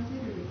westernize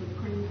it, or did they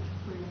pretty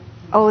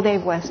much Oh,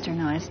 they've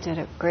westernized it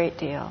a great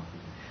deal.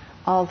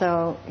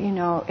 Although,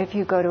 if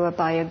you go to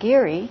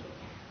Abhayagiri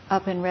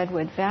up in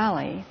Redwood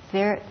Valley,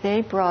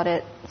 they brought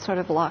it sort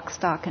of lock,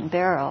 stock, and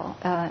barrel.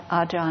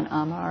 Ajahn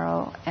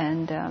Amaro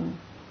and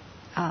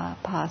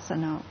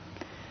Pasano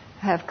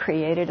have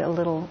created a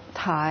little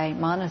Thai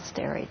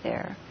monastery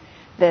there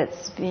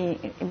that's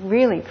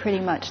really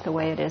pretty much the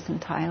way it is in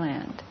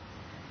Thailand.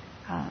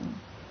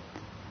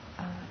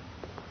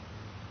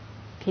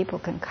 People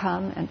can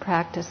come and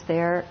practice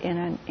there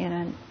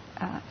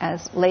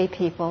as lay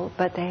people,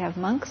 but they have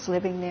monks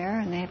living there,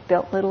 and they've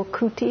built little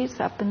kutis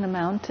up in the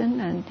mountain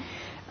and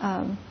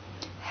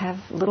have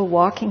little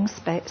walking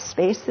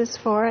spaces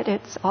for it.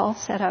 It's all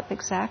set up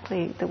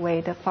exactly the way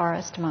the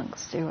forest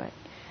monks do it.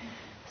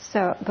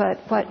 So,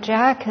 but what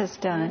Jack has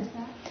done,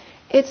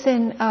 it's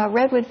in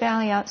Redwood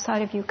Valley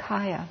outside of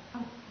Ukiah.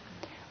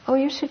 Oh,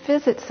 you should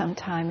visit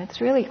sometime. It's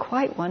really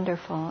quite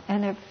wonderful,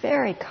 and they're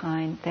very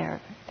kind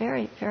there,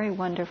 very, very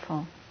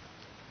wonderful,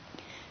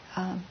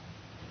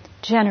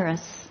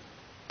 generous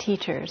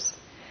teachers.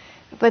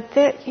 But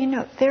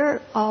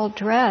they're all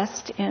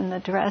dressed in the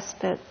dress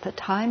that the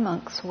Thai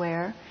monks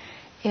wear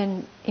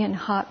in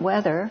hot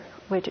weather,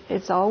 which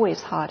is always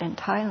hot in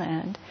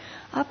Thailand,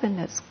 up in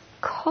this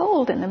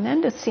cold in the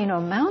Mendocino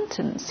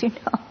Mountains,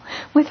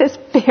 with this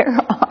bare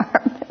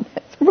arm.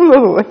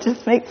 It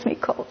just makes me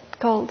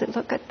cold to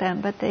look at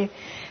them, but they're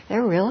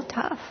real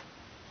tough.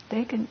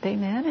 They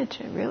manage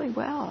it really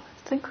well.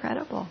 It's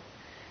incredible.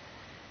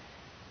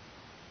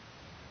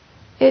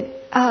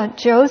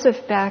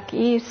 Joseph back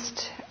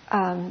east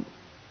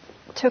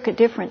took a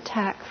different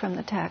tack from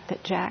the tack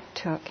that Jack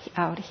took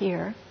out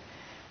here.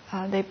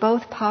 They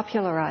both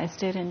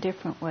popularized it in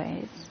different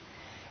ways.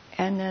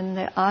 And then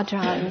the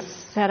Ajahns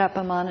set up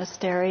a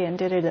monastery and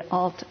did it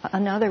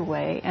another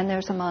way. And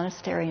there's a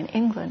monastery in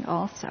England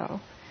also.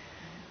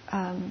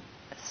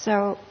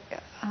 So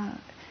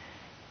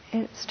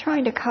it's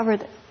trying to cover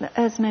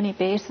as many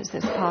bases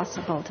as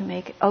possible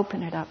to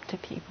open it up to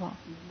people.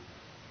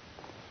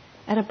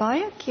 At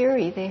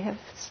Abhayagiri, they have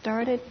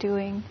started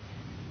doing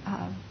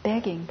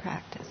begging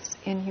practice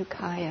in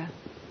Ukiah.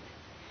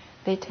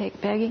 They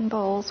take begging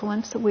bowls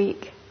once a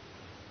week,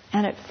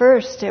 and at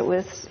first it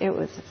was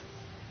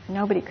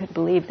nobody could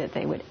believe that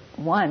they would,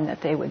 one,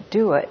 that they would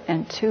do it,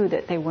 and two,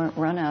 that they weren't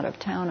run out of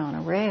town on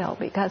a rail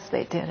because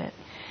they did it.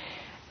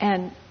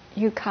 And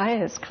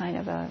Ukiah is kind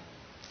of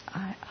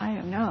I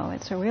don't know,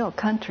 it's a real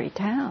country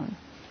town.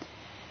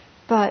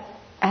 But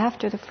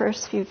after the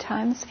first few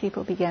times,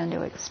 people began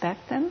to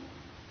expect them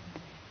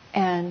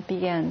and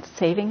began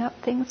saving up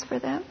things for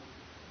them.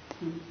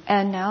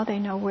 And now they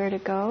know where to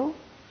go,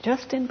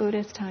 just in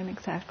Buddha's time,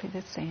 exactly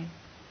the same.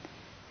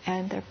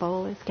 And their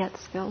bowl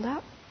gets filled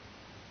up,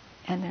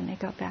 and then they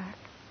go back.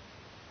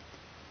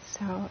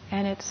 So,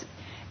 and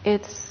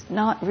it's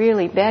not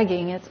really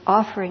begging, it's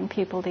offering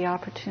people the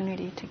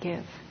opportunity to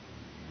give,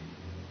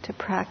 to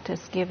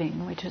practice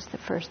giving, which is the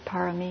first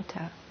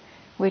paramita,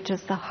 which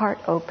is the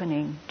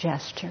heart-opening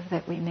gesture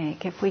that we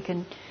make. If we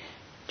can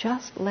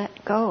just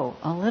let go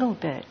a little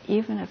bit,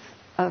 even if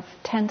of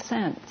 10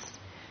 cents,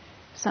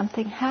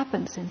 something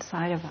happens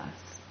inside of us.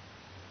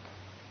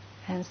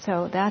 And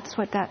so that's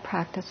what that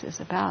practice is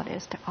about,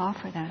 is to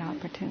offer that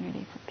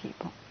opportunity for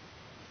people.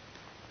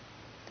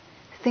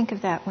 Think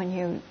of that when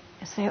you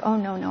say, oh,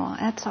 no,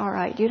 that's all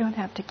right, you don't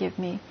have to give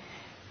me.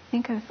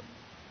 Think of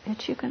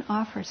that you can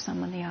offer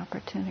someone the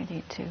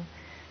opportunity to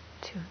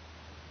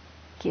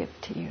give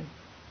to you.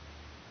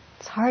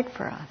 It's hard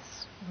for us.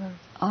 We're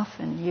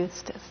often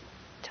used to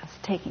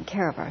just taking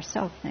care of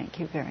ourselves, thank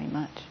you very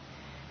much.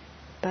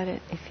 But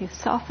if you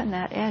soften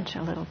that edge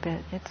a little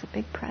bit, it's a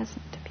big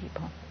present to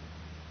people.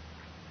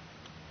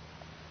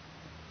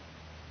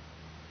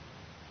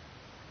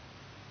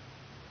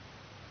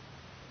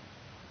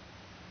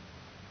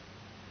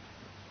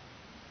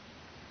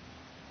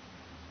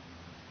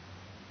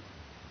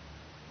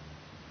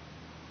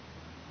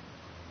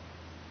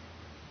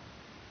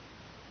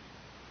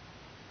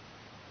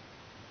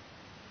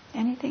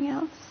 Anything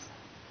else?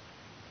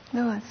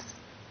 Louis?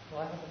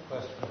 Well, I have a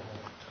question about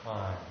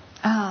time.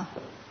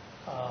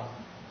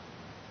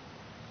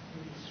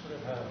 We sort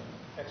of have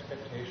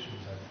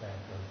expectations, I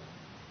think, of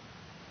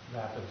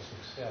rapid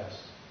success,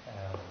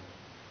 and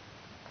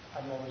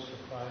I'm always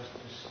surprised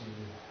to see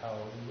how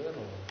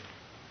little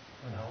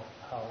and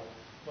how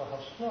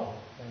slow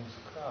things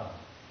come.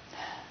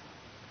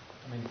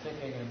 I mean,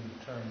 thinking in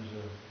terms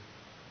of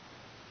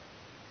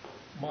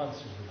months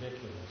is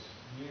ridiculous.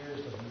 Years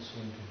doesn't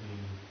seem to be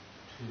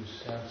too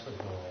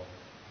sensible.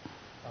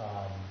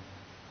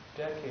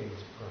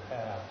 Decades,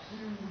 perhaps.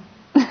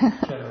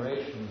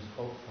 Generations,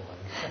 hopefully.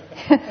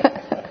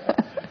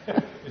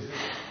 Is this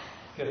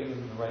getting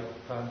in the right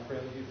time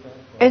frame, do you think?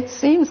 Or? It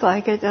seems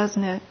like it,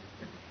 doesn't it?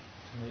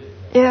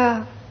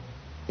 Yeah.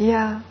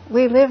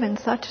 We live in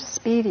such a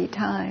speedy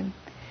time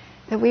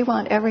that we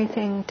want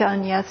everything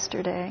done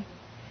yesterday.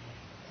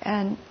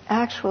 And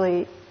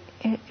actually,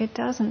 it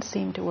doesn't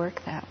seem to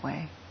work that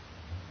way.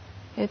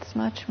 It's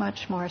much,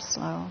 much more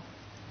slow.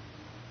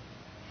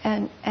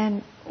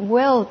 And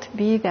well to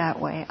be that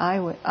way,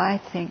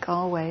 I think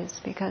always,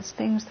 because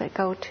things that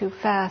go too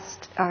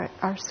fast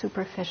are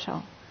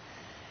superficial.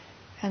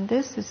 And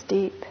this is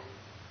deep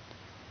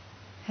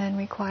and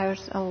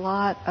requires a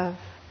lot of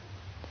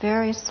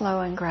very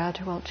slow and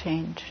gradual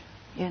change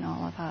in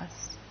all of us.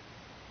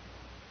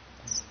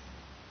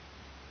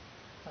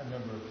 I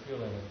remember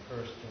feeling at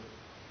first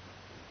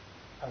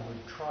that I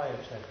would try a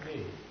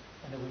technique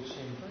and it would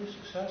seem very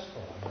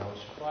successful. I mean, I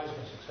was surprised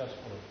how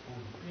successful it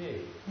would be.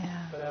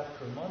 Yeah. But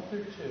after a month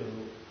or two,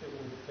 it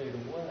would fade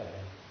away,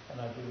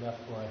 and I'd be left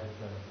where I had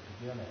been at the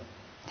beginning.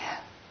 Yeah.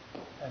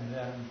 And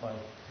then by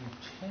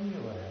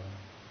continuing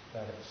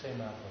that same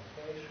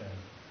application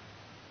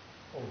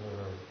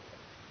over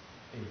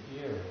 8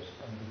 years,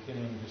 I'm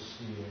beginning to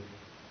see it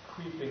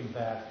creeping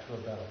back to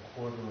about a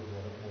quarter of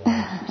what it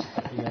was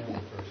at the end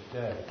of the first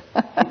day.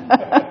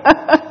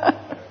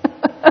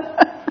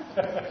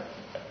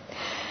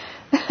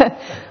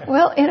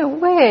 Well, in a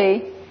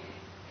way,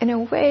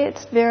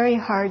 it's very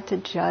hard to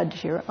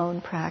judge your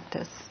own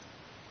practice.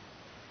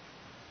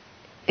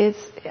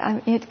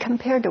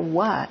 Compared to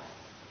what?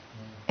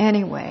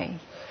 Anyway,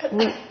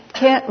 we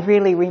can't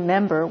really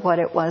remember what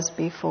it was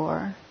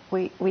before.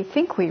 We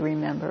think we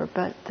remember,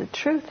 but the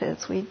truth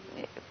is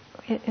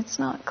it's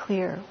not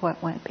clear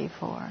what went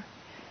before.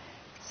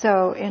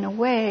 So in a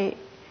way,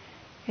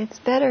 it's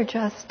better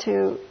just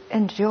to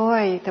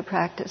enjoy the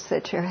practice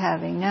that you're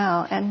having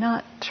now and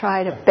not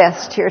try to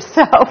best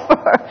yourself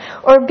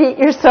or beat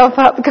yourself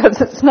up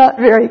because it's not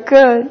very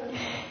good,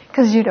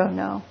 because you don't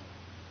know.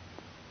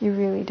 You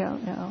really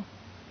don't know.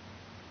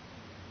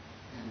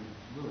 And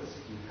Louis,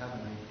 do you have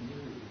an idea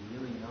that you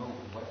really know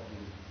what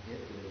it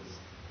is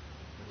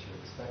that you're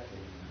expecting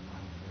in your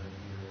mind during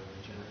your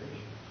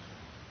generation?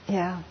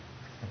 Yeah.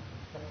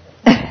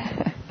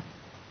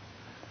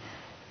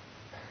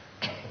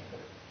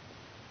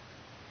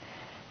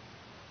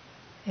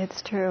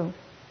 It's true.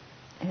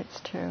 It's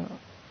true.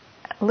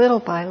 Little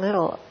by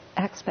little,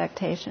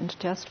 expectations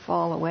just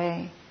fall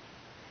away.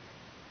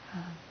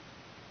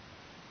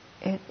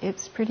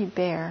 It's pretty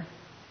bare.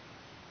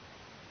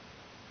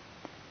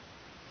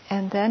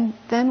 And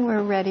then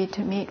we're ready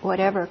to meet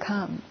whatever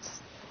comes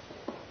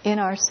in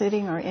our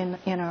sitting or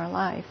in our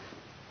life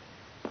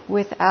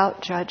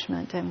without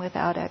judgment and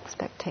without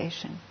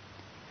expectation.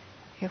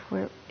 If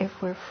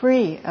we're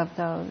free of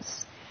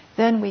those,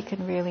 then we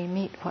can really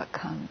meet what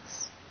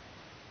comes.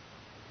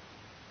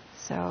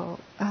 So,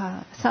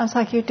 sounds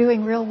like you're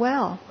doing real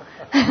well.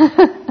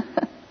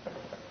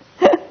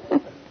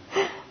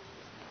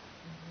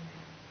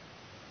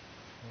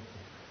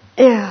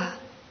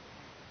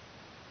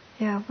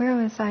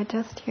 was I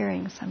just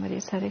hearing? Somebody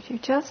said, if you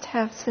just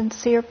have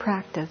sincere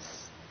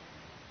practice,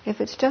 if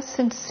it's just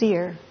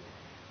sincere,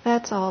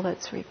 that's all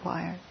that's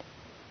required.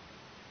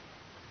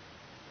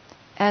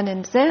 And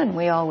in Zen,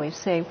 we always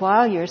say,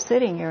 while you're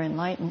sitting, you're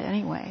enlightened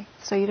anyway,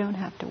 so you don't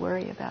have to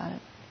worry about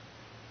it.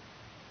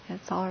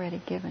 It's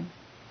already given.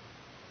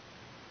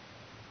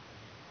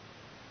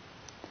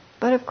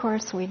 But of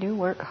course, we do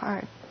work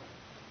hard.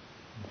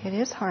 It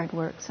is hard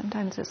work.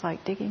 Sometimes it's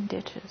like digging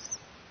ditches.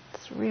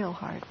 It's real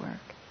hard work.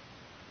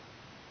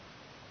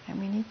 And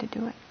we need to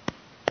do it.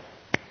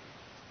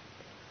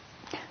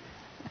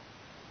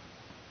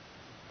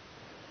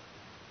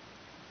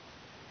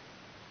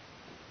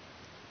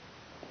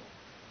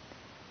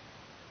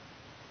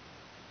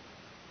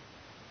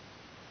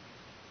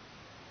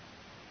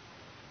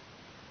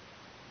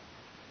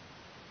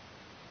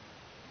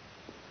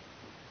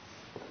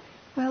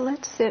 Well,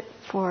 let's sit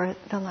for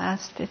the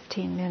last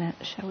 15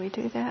 minutes. Shall we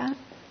do that?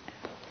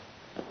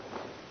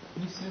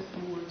 Can you say a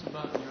few words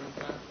about your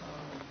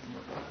background and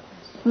your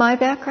practice? My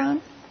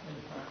background? And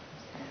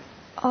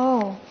practice.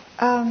 Oh,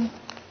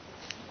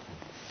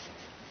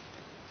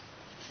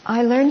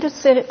 I learned to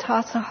sit at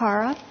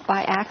Tassajara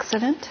by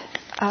accident.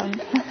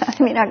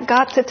 I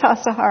got to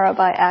Tassajara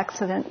by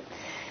accident.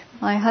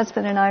 My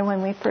husband and I,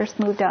 when we first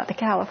moved out to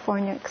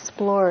California,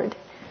 explored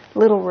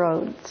Little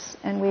Roads,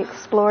 and we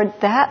explored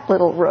that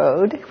little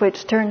road,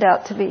 which turned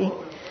out to be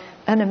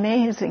an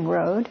amazing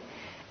road.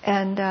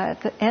 And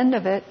at the end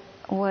of it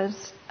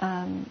was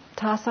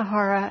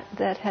Tassajara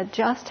that had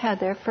just had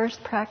their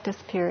first practice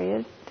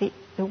period,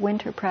 the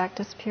winter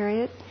practice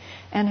period,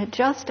 and had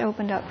just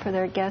opened up for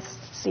their guest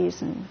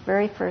season,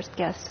 very first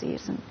guest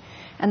season.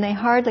 And they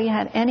hardly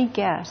had any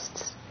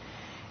guests.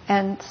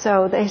 And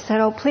so they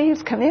said, oh,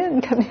 please come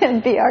in,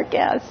 be our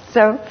guests.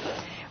 So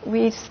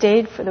we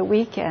stayed for the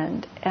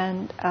weekend,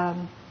 and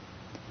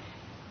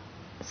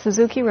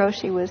Suzuki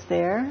Roshi was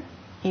there.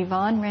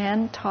 Yvonne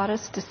Rand taught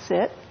us to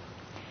sit,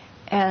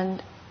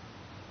 and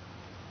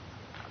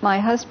my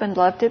husband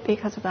loved it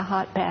because of the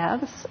hot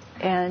baths,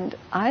 and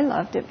I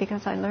loved it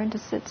because I learned to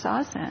sit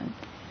zazen.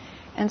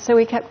 And so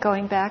we kept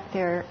going back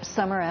there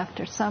summer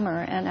after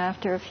summer, and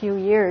after a few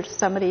years,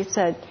 somebody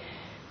said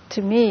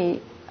to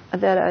me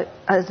that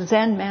a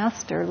Zen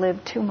master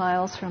lived 2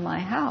 miles from my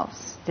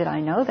house. Did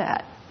I know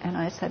that? And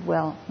I said,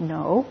 well,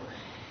 no.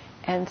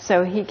 And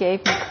so he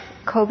gave me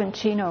Kobun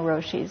Chino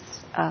Roshi's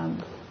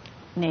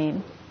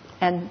name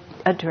and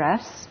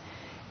address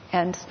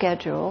and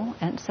schedule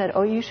and said,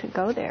 oh, you should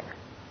go there.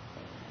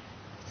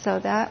 So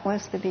that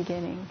was the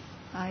beginning.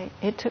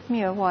 It took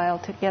me a while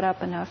to get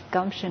up enough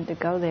gumption to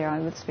go there.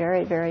 I was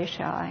very, very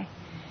shy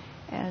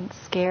and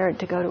scared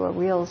to go to a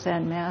real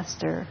Zen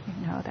master.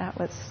 That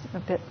was a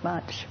bit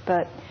much.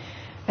 But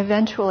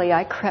eventually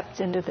I crept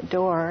into the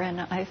door and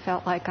I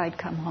felt like I'd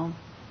come home.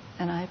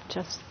 And I've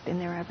just been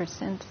there ever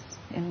since,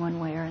 in one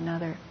way or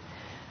another.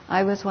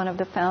 I was one of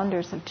the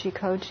founders of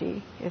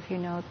Jikoji, if you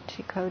know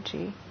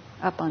Jikoji,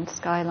 up on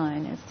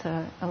Skyline. It's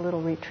a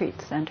little retreat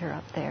center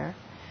up there.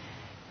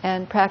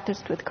 And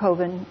practiced with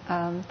Kobun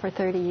for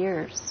 30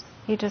 years.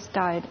 He just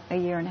died a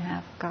year and a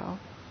half ago.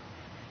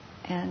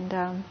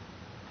 And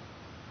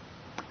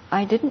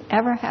I didn't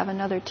ever have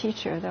another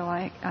teacher, though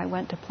I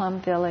went to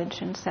Plum Village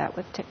and sat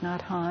with Thich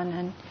Nhat Hanh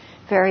and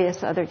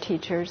various other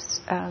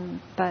teachers,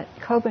 but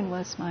Kobun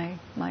was my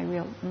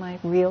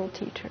real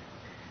teacher.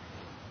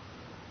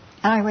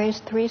 And I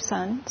raised 3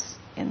 sons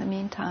in the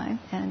meantime,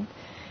 and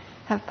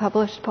have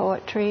published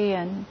poetry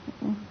and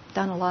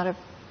done a lot of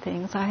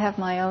things. I have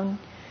my own.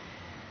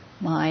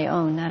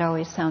 That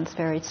always sounds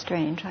very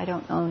strange. I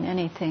don't own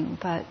anything,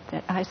 but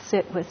I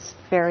sit with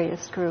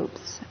various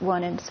groups.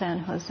 One in San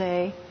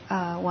Jose,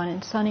 one in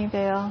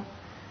Sunnyvale,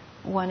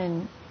 one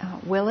in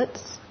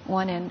Willits,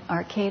 one in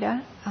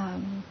Arcata,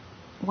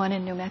 one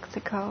in New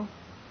Mexico.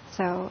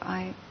 So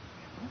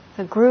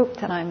the group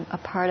that I'm a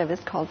part of is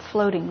called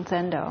Floating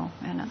Zendo,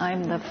 and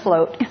I'm the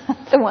float,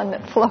 the one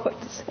that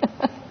floats.